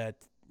idea that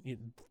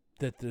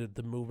that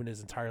the movement is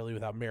entirely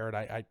without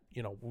merit,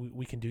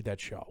 we can do that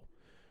show.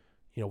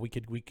 We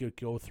could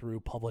go through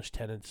published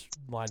tenets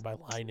line by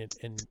line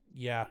and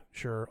yeah,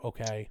 sure,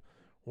 okay,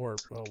 or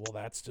well,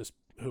 that's just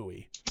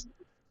hooey.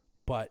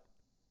 But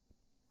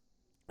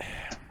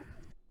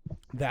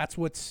that's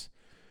what's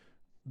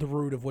the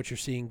root of what you're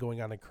seeing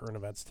going on in current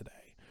events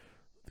today.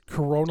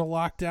 Corona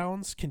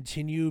lockdowns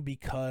continue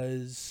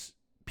because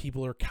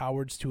people are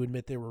cowards to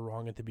admit they were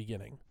wrong at the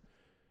beginning.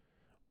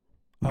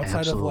 Outside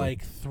Absolutely. of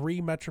like 3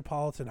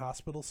 metropolitan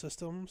hospital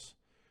systems,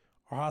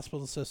 our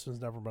hospital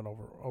system's never been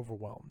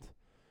overwhelmed.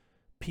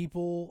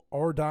 People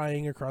are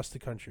dying across the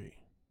country.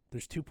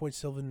 There's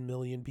 2.7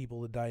 million people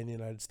that die in the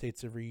United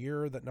States every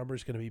year. That number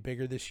is going to be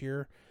bigger this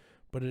year,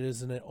 but it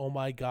isn't an, oh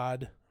my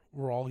God,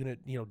 we're all going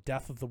to,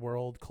 death of the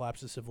world,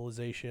 collapse of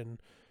civilization,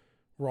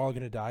 we're all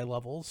going to die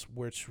levels,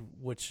 which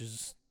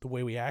is the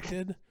way we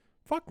acted.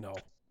 Fuck no.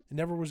 It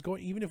never was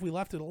going, even if we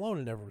left it alone,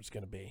 it never was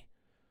going to be.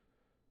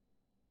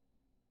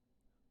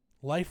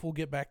 life will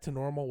get back to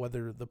normal,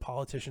 whether the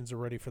politicians are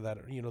ready for that,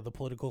 or, the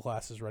political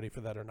class is ready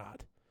for that or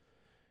not.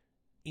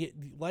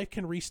 Life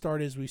can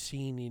restart, as we've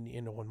seen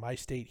in my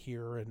state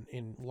here, and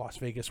in Las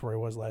Vegas, where I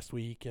was last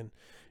week, and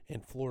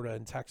in Florida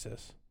and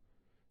Texas.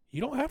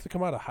 You don't have to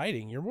come out of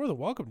hiding. You're more than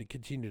welcome to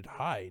continue to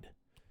hide.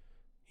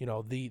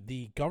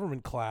 The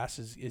government class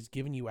is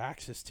giving you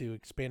access to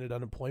expanded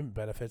unemployment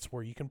benefits,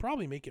 where you can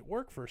probably make it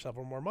work for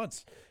several more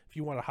months if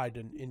you want to hide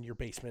in your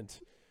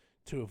basement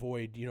to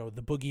avoid,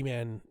 the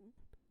boogeyman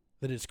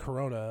that is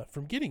Corona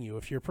from getting you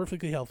if you're a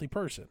perfectly healthy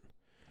person.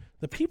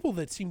 The people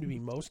that seem to be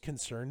most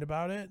concerned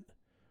about it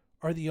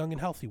are the young and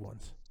healthy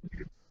ones.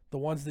 The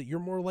ones that you're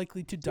more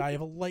likely to die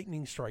of a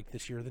lightning strike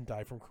this year than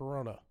die from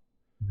Corona.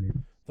 Mm-hmm.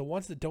 The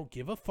ones that don't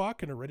give a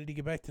fuck and are ready to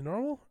get back to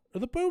normal are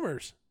the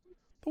boomers.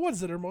 The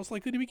ones that are most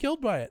likely to be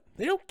killed by it.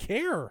 They don't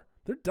care.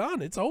 They're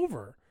done. It's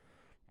over.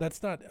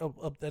 That's not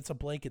that's a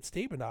blanket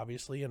statement,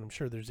 obviously, and I'm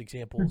sure there's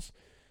examples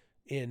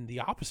in the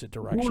opposite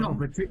direction. Well, no,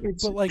 but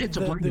it's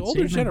the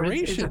older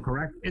generation,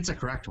 it's a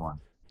correct one.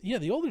 Yeah,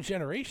 the older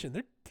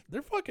generation,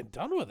 they're fucking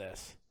done with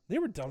this. They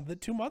were done with it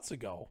 2 months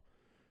ago.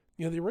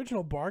 The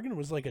original bargain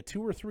was like a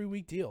 2 or 3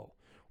 week deal.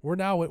 We're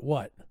now at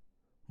what?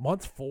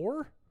 Month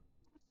 4?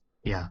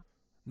 Yeah.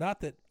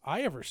 Not that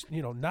I ever,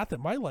 not that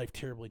my life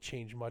terribly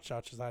changed much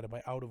outside of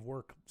my out of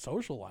work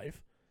social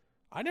life.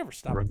 I never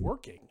stopped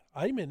working.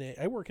 I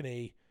work in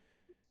a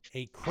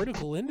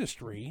critical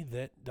industry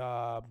that,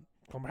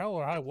 from hell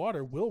or high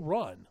water, will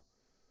run,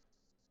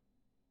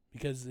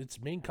 because its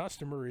main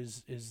customer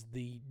is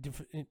the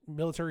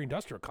military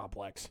industrial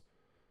complex.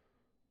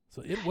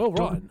 So it will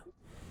run.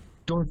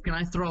 Dorf, can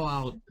I throw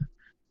out?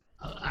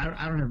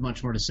 I don't have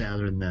much more to say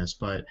other than this,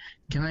 but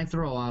can I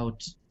throw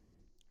out?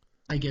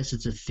 I guess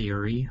it's a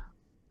theory.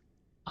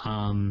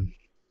 I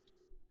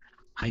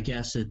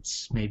guess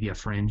it's maybe a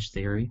fringe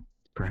theory,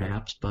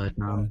 perhaps, but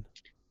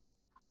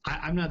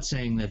I'm not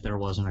saying that there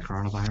wasn't a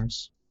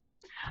coronavirus.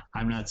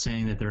 I'm not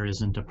saying that there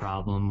isn't a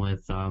problem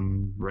with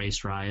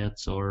race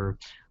riots or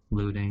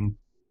looting.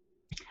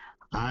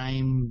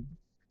 I'm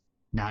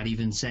not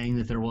even saying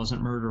that there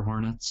wasn't murder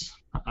hornets.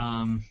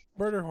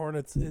 Murder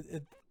hornets,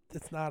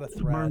 it's not a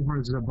threat. Murder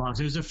hornets is a boss.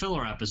 It was a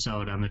filler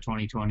episode on the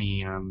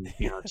 2020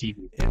 TV.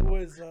 It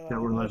was.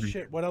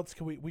 Shit. What else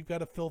can we've got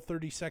to fill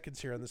 30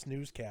 seconds here on this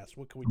newscast.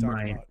 What can we talk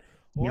about?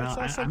 Well,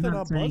 I saw something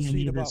on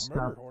BuzzFeed about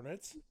murder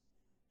hornets.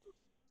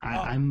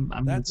 I'm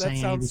not saying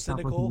that sounds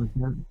cynical.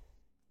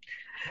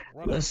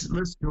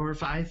 Let's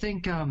Dorf. I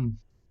think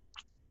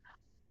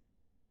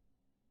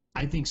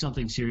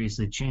something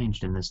seriously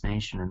changed in this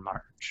nation in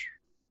March.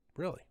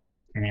 Really?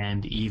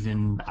 And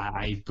even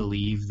I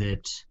believe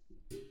that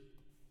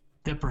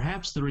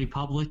perhaps the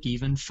Republic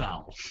even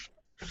fell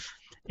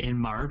in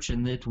March,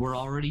 and that we're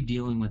already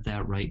dealing with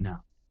that right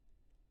now.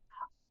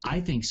 I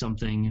think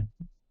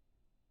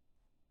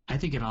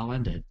it all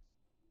ended.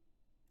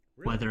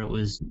 Really? Whether it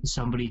was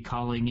somebody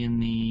calling in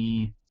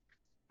the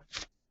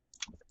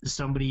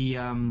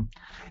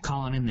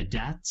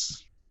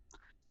deaths,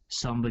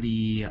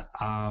 somebody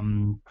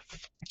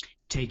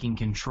taking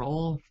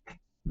control,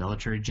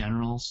 military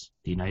generals,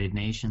 the United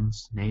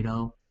Nations,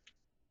 NATO,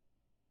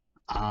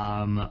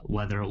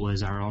 whether it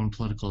was our own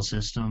political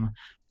system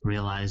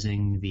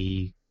realizing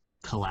the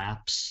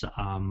collapse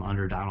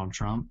under Donald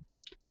Trump.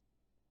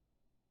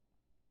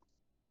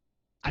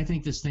 I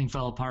think this thing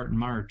fell apart in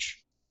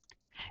March,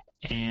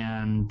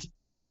 and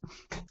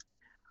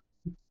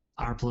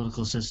our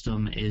political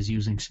system is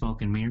using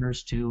smoke and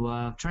mirrors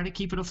to try to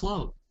keep it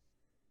afloat,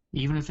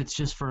 even if it's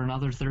just for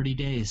another 30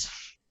 days.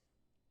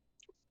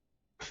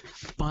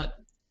 But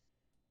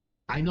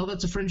I know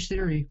that's a fringe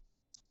theory.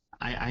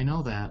 I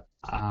know that.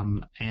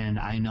 And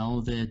I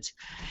know that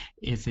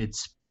if it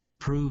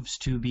proves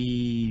to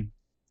be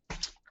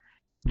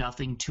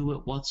nothing to it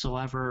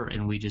whatsoever,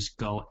 and we just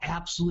go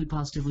absolutely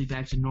positively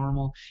back to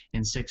normal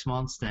in 6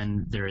 months,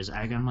 then there is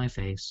egg on my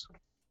face.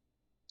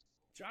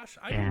 Josh,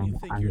 I don't even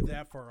think you're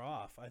that far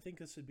off. I think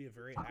this would be a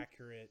very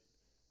accurate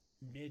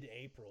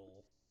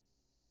mid-April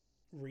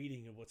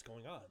reading of what's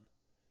going on.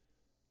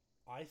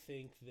 I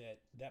think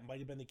that might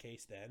have been the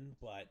case then,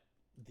 but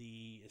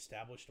the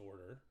established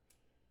order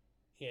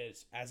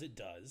is, as it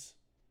does,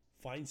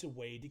 finds a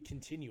way to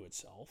continue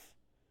itself,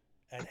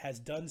 and has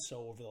done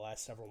so over the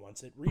last several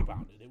months. It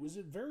rebounded. It was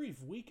very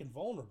weak and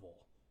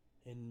vulnerable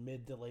in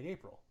mid to late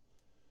April,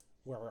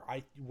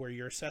 where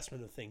your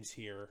assessment of things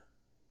here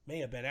may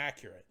have been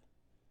accurate.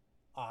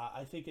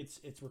 I think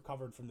it's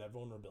recovered from that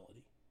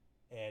vulnerability,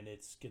 and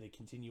it's going to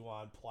continue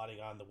on plodding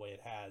on the way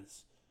it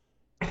has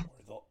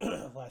for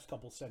the last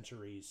couple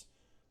centuries,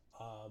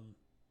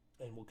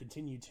 and will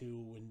continue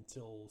to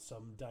until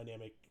some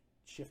dynamic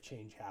shift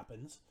change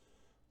happens.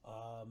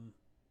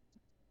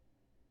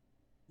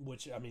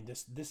 Which, I mean,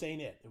 this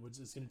ain't it.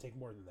 It's going to take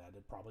more than that.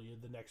 It probably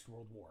the next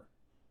World War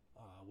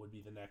would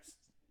be the next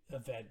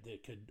event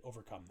that could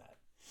overcome that.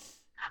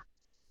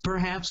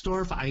 Perhaps,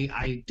 Dorf.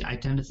 I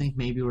tend to think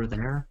maybe we're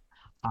there.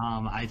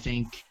 I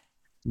think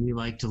we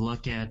like to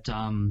look at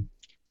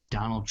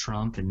Donald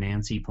Trump and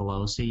Nancy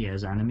Pelosi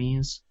as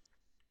enemies.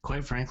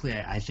 quite frankly,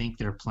 I think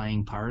they're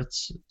playing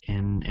parts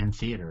in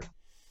theater.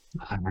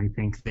 I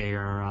think they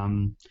are.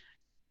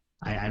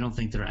 I don't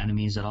think they're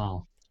enemies at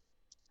all.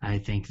 I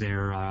think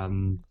they're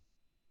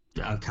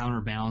a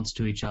counterbalance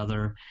to each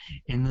other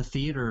in the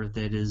theater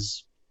that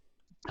is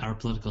our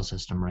political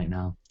system right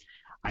now.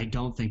 I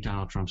don't think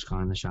Donald Trump's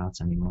calling the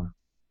shots anymore.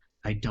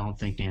 I don't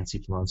think Nancy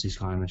Pelosi's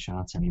calling the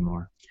shots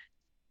anymore.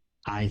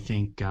 I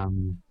think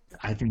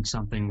I think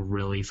something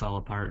really fell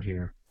apart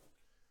here.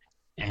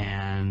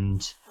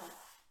 And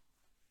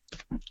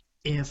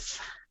if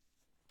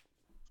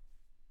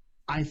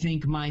I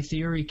think my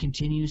theory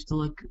continues to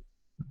look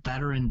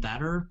better and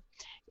better,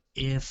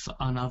 if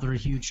another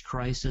huge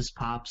crisis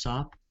pops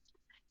up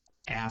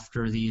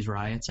after these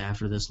riots,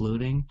 after this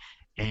looting,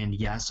 and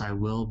yes, I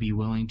will be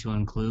willing to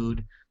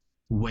include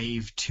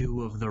wave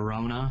two of the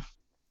Rona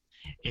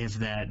if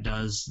that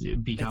does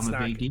become It's a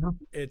not. big deal.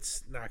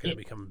 It's not going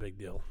to It, become a big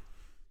deal.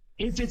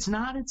 if it's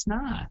not, it's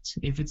not.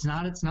 If it's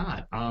not, it's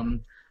not.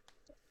 And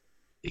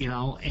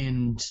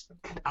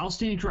I'll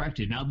stand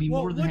corrected, and I'll be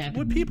Well, more than happy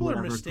what to people are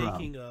whatever grow.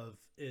 mistaking of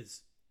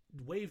is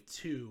wave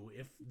two.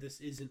 If this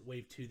isn't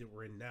wave two that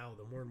we're in now,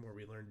 the more and more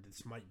we learn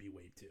this might be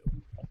wave two.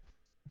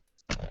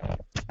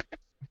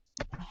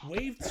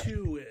 Wave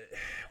two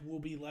will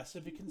be less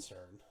of a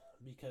concern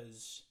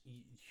because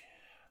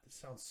this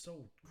sounds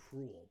so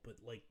cruel, but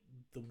like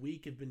the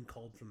weak have been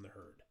culled from the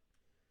herd.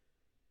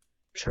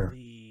 Sure.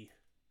 The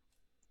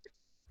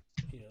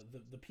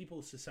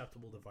people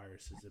susceptible to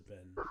viruses have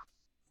been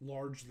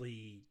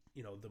largely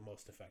the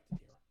most affected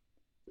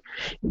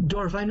here.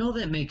 Dorf, I know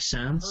that makes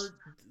sense,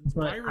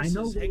 but I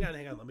know. Viruses.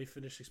 Hang on. Let me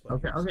finish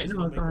explaining. Okay, This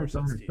no, will make more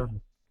sense to go you.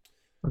 ahead.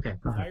 Okay,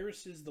 go ahead.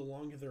 Viruses, the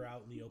longer they're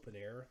out in the open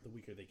air, the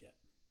weaker they get.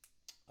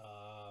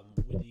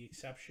 With the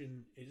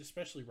exception,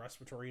 especially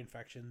respiratory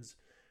infections,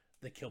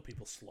 that kill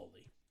people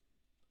slowly.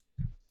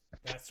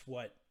 That's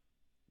what.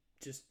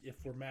 Just if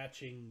we're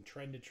matching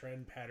trend to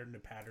trend, pattern to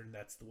pattern,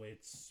 that's the way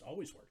it's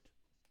always worked.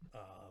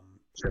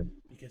 Sure.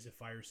 Because if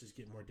viruses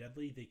get more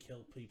deadly, they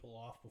kill people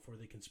off before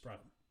they can spread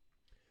them.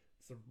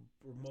 So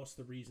most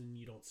of the reason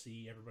you don't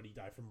see everybody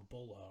die from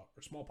Ebola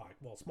or smallpox.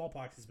 Well,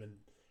 smallpox has been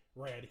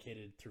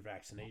eradicated through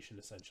vaccination,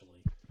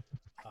 essentially.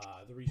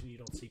 The reason you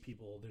don't see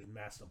there's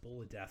mass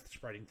Ebola death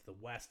spreading to the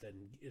west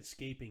and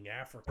escaping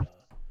Africa,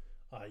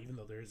 even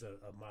though there is a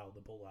mild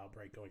Ebola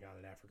outbreak going on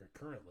in Africa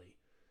currently,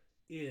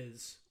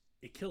 is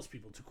it kills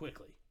people too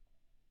quickly.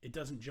 It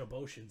doesn't jump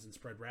oceans and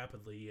spread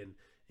rapidly and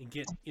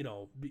get,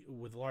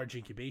 with large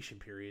incubation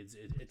periods.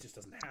 It just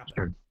doesn't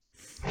happen.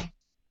 Sure.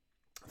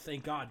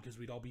 Thank God, because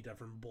we'd all be dead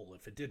from Ebola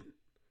if it didn't.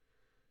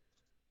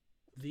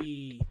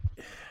 The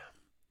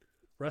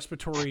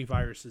respiratory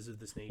viruses of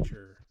this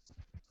nature,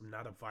 I'm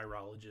not a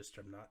virologist.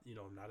 I'm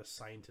not a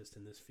scientist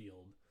in this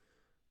field.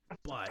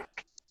 But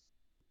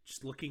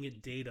just looking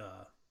at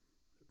data,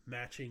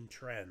 matching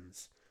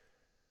trends,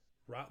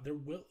 there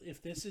will,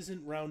 if this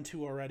isn't round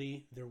 2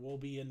 already, there will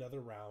be another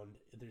round.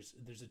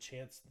 There's a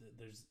chance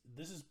that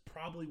this is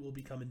probably will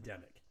become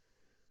endemic.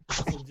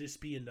 It'll just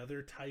be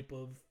another type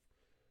of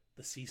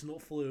the seasonal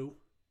flu.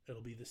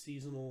 It'll be the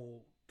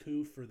seasonal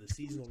coof or the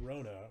seasonal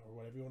Rona or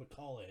whatever you want to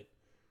call it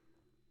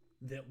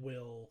that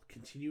will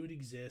continue to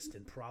exist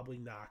and probably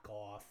knock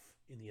off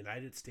in the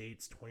United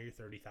States 20 or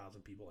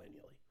 30,000 people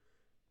annually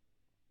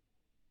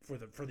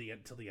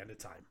until the end of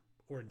time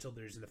or until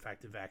there's an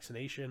effective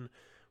vaccination,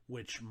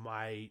 which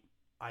I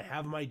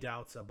have my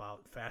doubts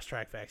about fast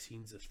track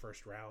vaccines this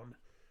first round.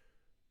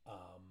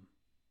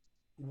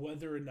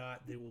 Whether or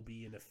not they will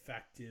be an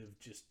effective,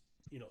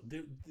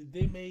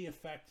 they may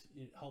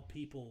help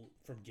people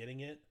from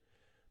getting it,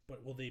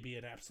 but will they be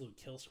an absolute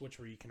kill switch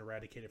where you can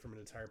eradicate it from an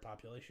entire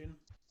population?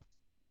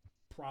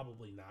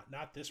 Probably not.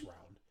 Not this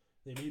round.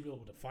 They may be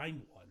able to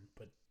find one,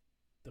 but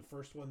the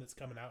first one that's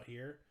coming out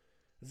here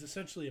is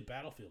essentially a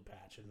battlefield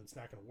patch, and it's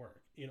not going to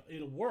work.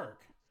 It'll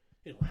work,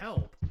 it'll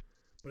help,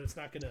 but it's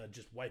not going to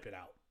just wipe it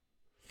out.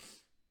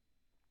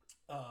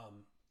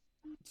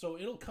 So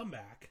it'll come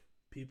back.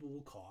 People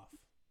will cough.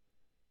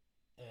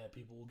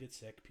 People will get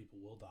sick. People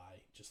will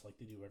die, just like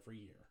they do every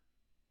year.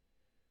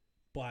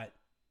 But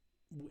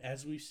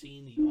as we've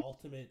seen, the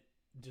ultimate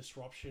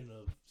disruption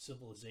of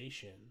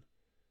civilization,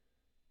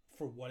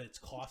 for what it's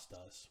cost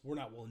us, we're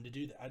not willing to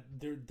do that.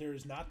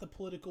 There's not the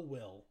political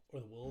will or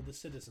the will of the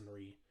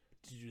citizenry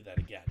to do that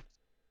again,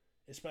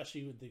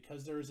 especially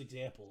because there's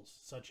examples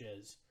such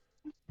as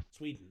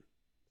Sweden.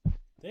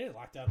 They didn't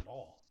lock down at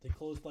all. They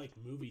closed like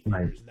movie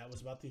theaters, right. And that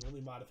was about the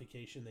only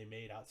modification they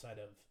made outside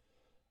of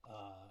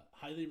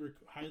highly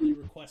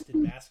requested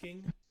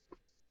masking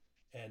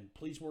and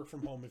please work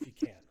from home if you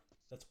can.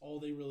 That's all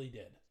they really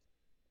did.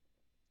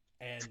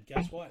 And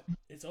guess what?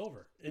 It's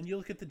over. And you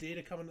look at the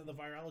data the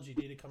virology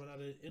data coming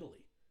out of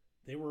Italy.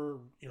 They were,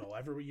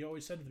 you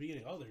always said at the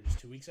beginning, oh, they're just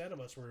 2 weeks ahead of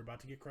us. We're about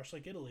to get crushed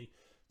like Italy.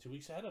 2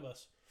 weeks ahead of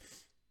us.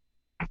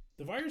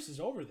 The virus is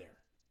over there.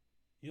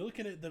 You look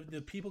at it,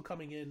 the people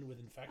coming in with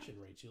infection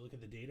rates, you look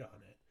at the data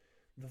on it.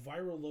 The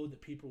viral load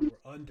that people were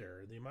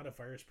under, the amount of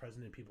virus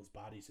present in people's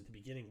bodies at the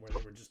beginning where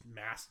they were just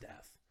mass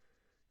death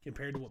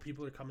compared to what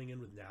people are coming in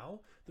with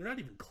now, they're not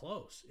even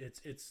close.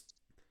 It's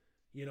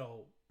you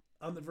know,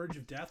 on the verge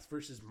of death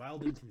versus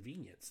mild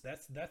inconvenience.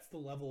 That's the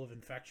level of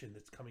infection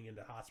that's coming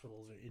into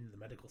hospitals or into the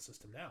medical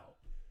system now.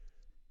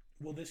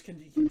 Will this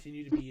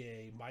continue to be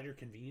a minor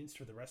convenience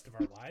for the rest of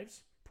our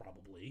lives?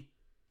 Probably.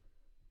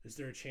 Is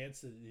there a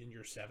chance that in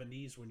your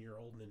 70s, when you're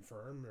old and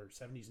infirm, or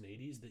 70s and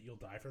 80s, that you'll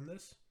die from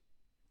this?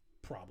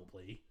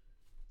 Probably.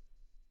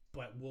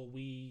 But will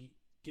we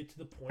get to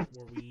the point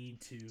where we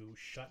need to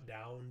shut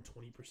down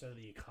 20% of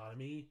the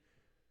economy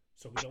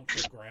so we don't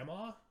kill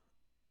grandma?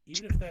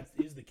 Even if that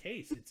is the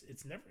case,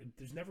 it's never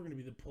there's never going to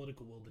be the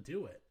political will to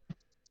do it.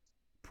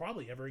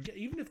 Probably ever again.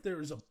 Even if there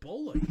was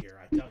Ebola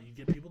here, I doubt you'd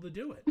get people to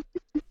do it.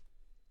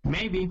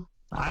 Maybe.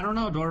 I don't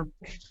know, Dor.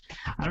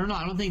 I don't know.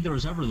 I don't think there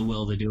was ever the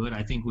will to do it.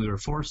 I think we were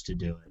forced to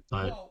do it.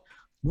 But Well,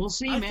 we'll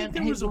see, I man. think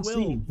there Hey, was a we'll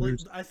see. will. Like,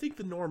 I think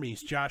the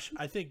normies, Josh.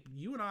 I think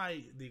you and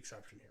I, the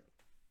exception here.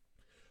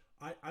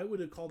 I would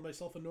have called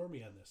myself a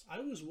normie on this. I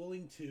was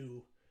willing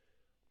to,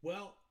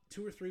 well,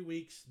 2 or 3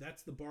 weeks.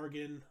 That's the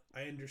bargain.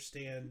 I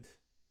understand.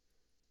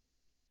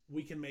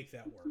 We can make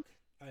that work.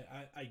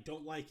 I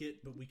don't like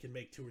it, but we can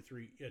make 2 or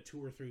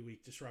 3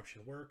 week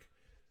disruption work.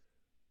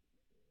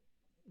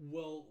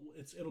 Well,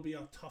 it'll be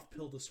a tough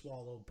pill to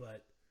swallow,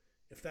 but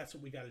if that's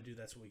what we got to do,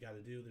 that's what we got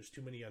to do. There's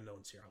too many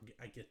unknowns here.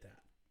 I get that.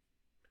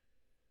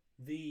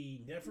 The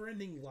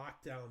never-ending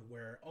lockdown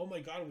where, oh my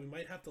God, we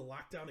might have to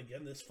lock down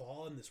again this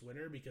fall and this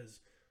winter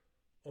because,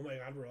 oh my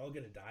God, we're all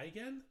going to die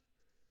again.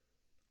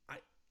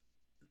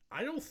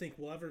 I don't think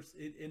we'll ever,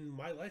 in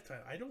my lifetime,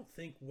 I don't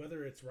think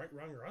whether it's right,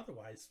 wrong, or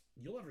otherwise,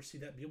 you'll ever see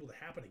that be able to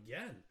happen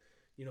again.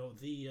 You know,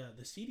 the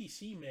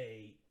CDC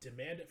may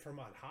demand it from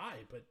on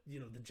high, but, you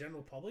know, the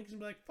general public is going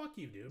to be like, fuck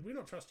you, dude. We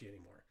don't trust you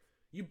anymore.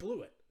 You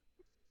blew it.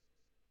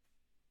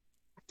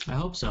 I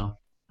hope so.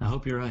 I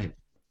hope you're right.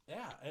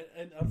 Yeah,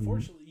 and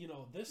unfortunately, you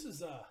know, this is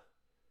the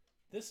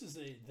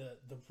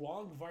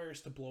wrong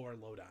virus to blow our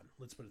load on.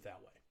 Let's put it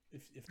that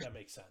way, if that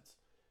makes sense.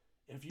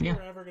 If you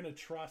were ever going to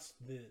trust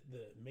the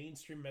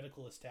mainstream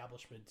medical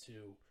establishment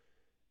to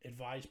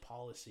advise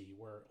policy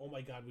where, oh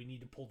my God, we need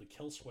to pull the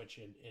kill switch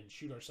and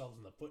shoot ourselves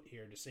in the foot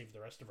here to save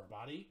the rest of our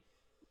body,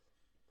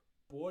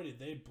 boy, did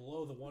they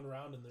blow the one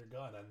round in their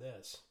gun on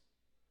this.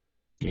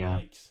 Yeah.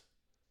 Yikes.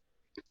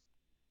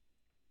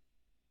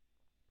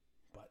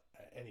 But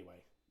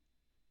anyway.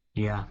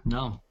 Yeah,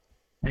 no.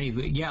 Hey,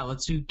 yeah,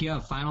 let's do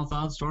final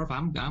thoughts, Dorf.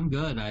 I'm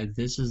good. I think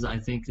this is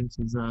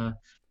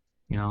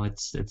you know,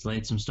 it's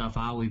laid some stuff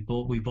out. We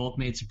both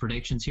made some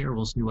predictions here.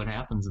 We'll see what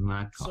happens in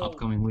the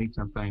upcoming weeks,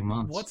 upcoming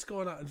months. What's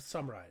going on?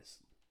 Summarize.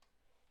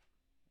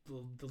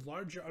 The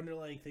larger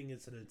underlying thing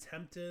is an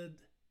attempted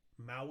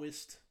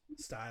Maoist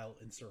style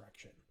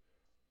insurrection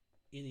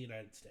in the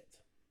United States,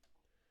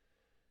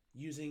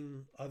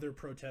 using other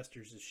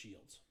protesters as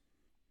shields.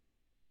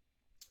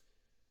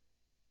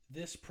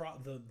 This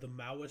the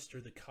Maoist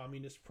or the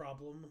communist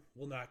problem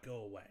will not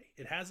go away.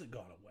 It hasn't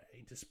gone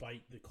away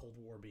despite the Cold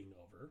War being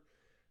over.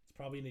 It's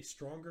probably in a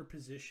stronger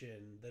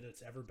position than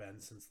it's ever been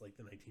since like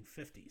the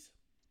 1950s.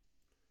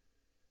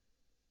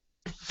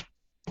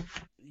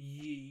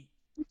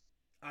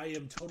 I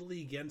am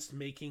totally against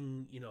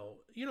making,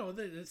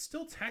 it's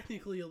still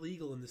technically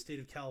illegal in the state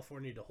of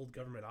California to hold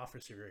government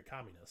office if you're a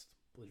communist,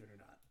 believe it or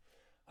not.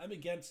 I'm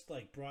against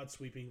like broad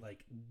sweeping,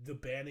 like the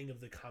banning of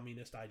the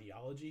communist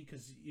ideology,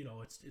 because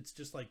it's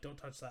just like, don't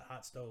touch that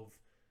hot stove,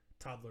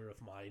 toddler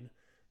of mine.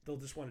 They'll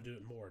just want to do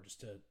it more just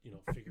to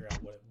figure out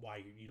why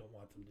you don't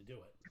want them to do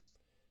it.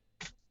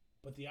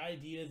 But the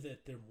idea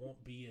that there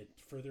won't be a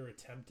further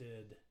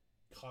attempted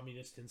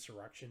communist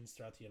insurrections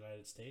throughout the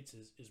United States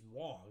is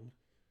wrong.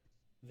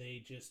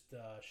 They just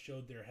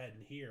showed their head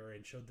in here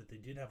and showed that they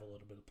did have a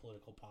little bit of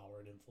political power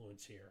and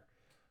influence here.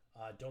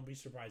 Don't be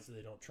surprised that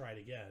they don't try it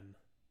again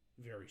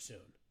very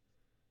soon,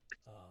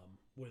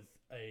 with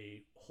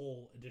a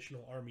whole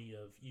additional army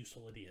of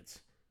useful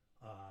idiots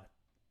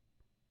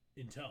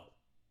in tow.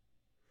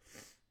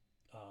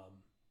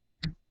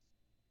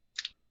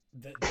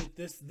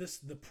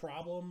 The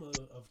problem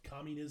of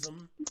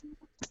communism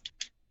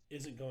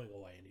isn't going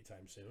away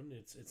anytime soon.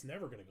 It's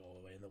never going to go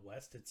away in the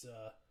West. It's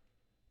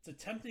a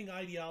tempting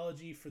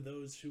ideology for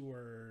those who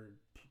are,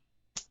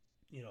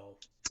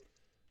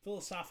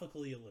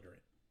 philosophically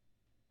illiterate.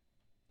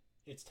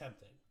 It's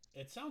tempting.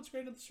 It sounds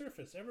great on the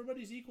surface.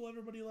 Everybody's equal.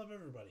 Everybody love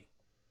everybody.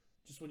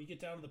 Just when you get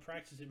down to the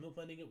practice of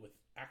implementing it with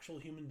actual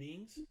human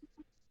beings,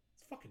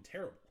 it's fucking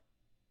terrible.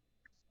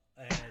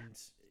 And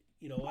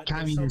you know what?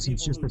 Communism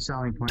is just a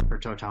selling point for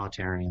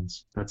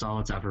totalitarians. That's all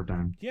it's ever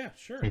been. Yeah,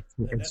 sure.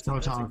 It's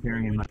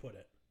totalitarian. That's a great way to put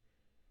it.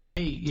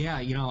 Hey, yeah,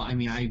 I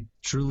mean, I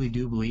truly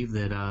do believe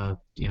that,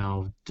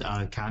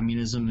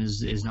 communism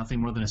is nothing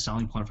more than a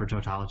selling point for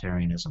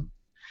totalitarianism.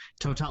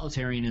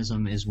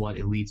 Totalitarianism is what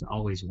elites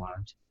always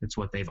want. It's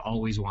what they've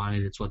always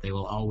wanted. It's what they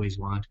will always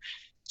want.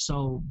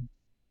 So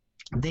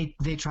they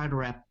try to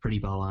wrap a pretty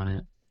bow on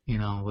it.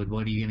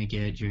 What are you going to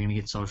get? You're going to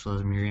get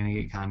socialism. You're going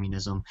to get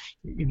communism.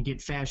 You're going to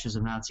get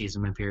fascism,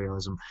 Nazism,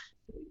 imperialism.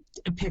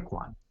 Pick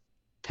one.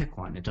 Pick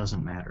one. It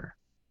doesn't matter.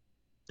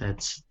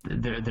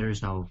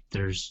 There's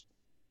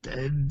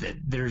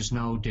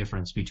no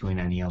difference between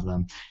any of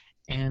them.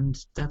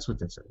 And that's what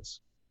this is.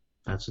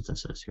 That's what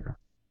this is here.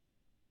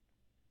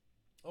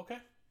 Okay.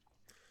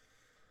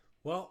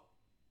 Well,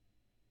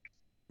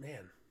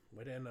 man,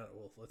 let's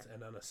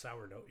end on a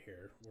sour note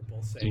here. We're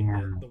both saying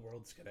Yeah. that the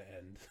world's going to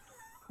end.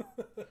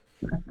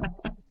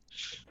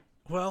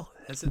 Well,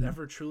 has it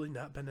ever truly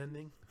not been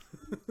ending?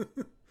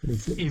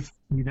 If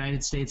the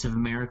United States of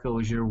America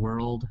was your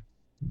world,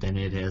 then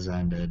it has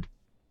ended.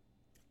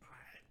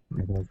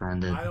 It has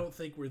ended. I don't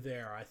think we're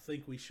there. I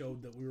think we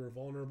showed that we were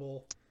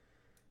vulnerable,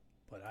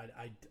 but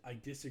I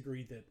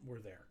disagree that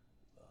we're there.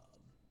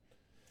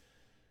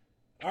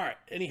 All right.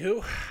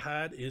 Anywho,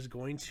 that is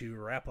going to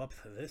wrap up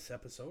this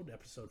episode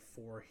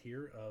 4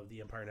 here of the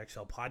Empire in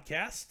Exile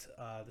podcast.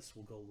 This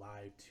will go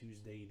live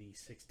Tuesday the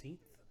 16th.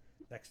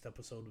 Next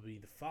episode will be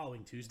the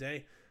following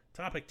Tuesday.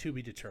 Topic to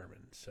be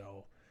determined.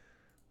 So,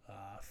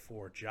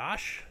 for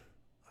Josh,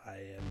 I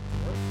am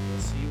Dorf. We'll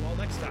see you all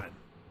next time.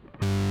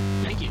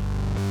 Thank you.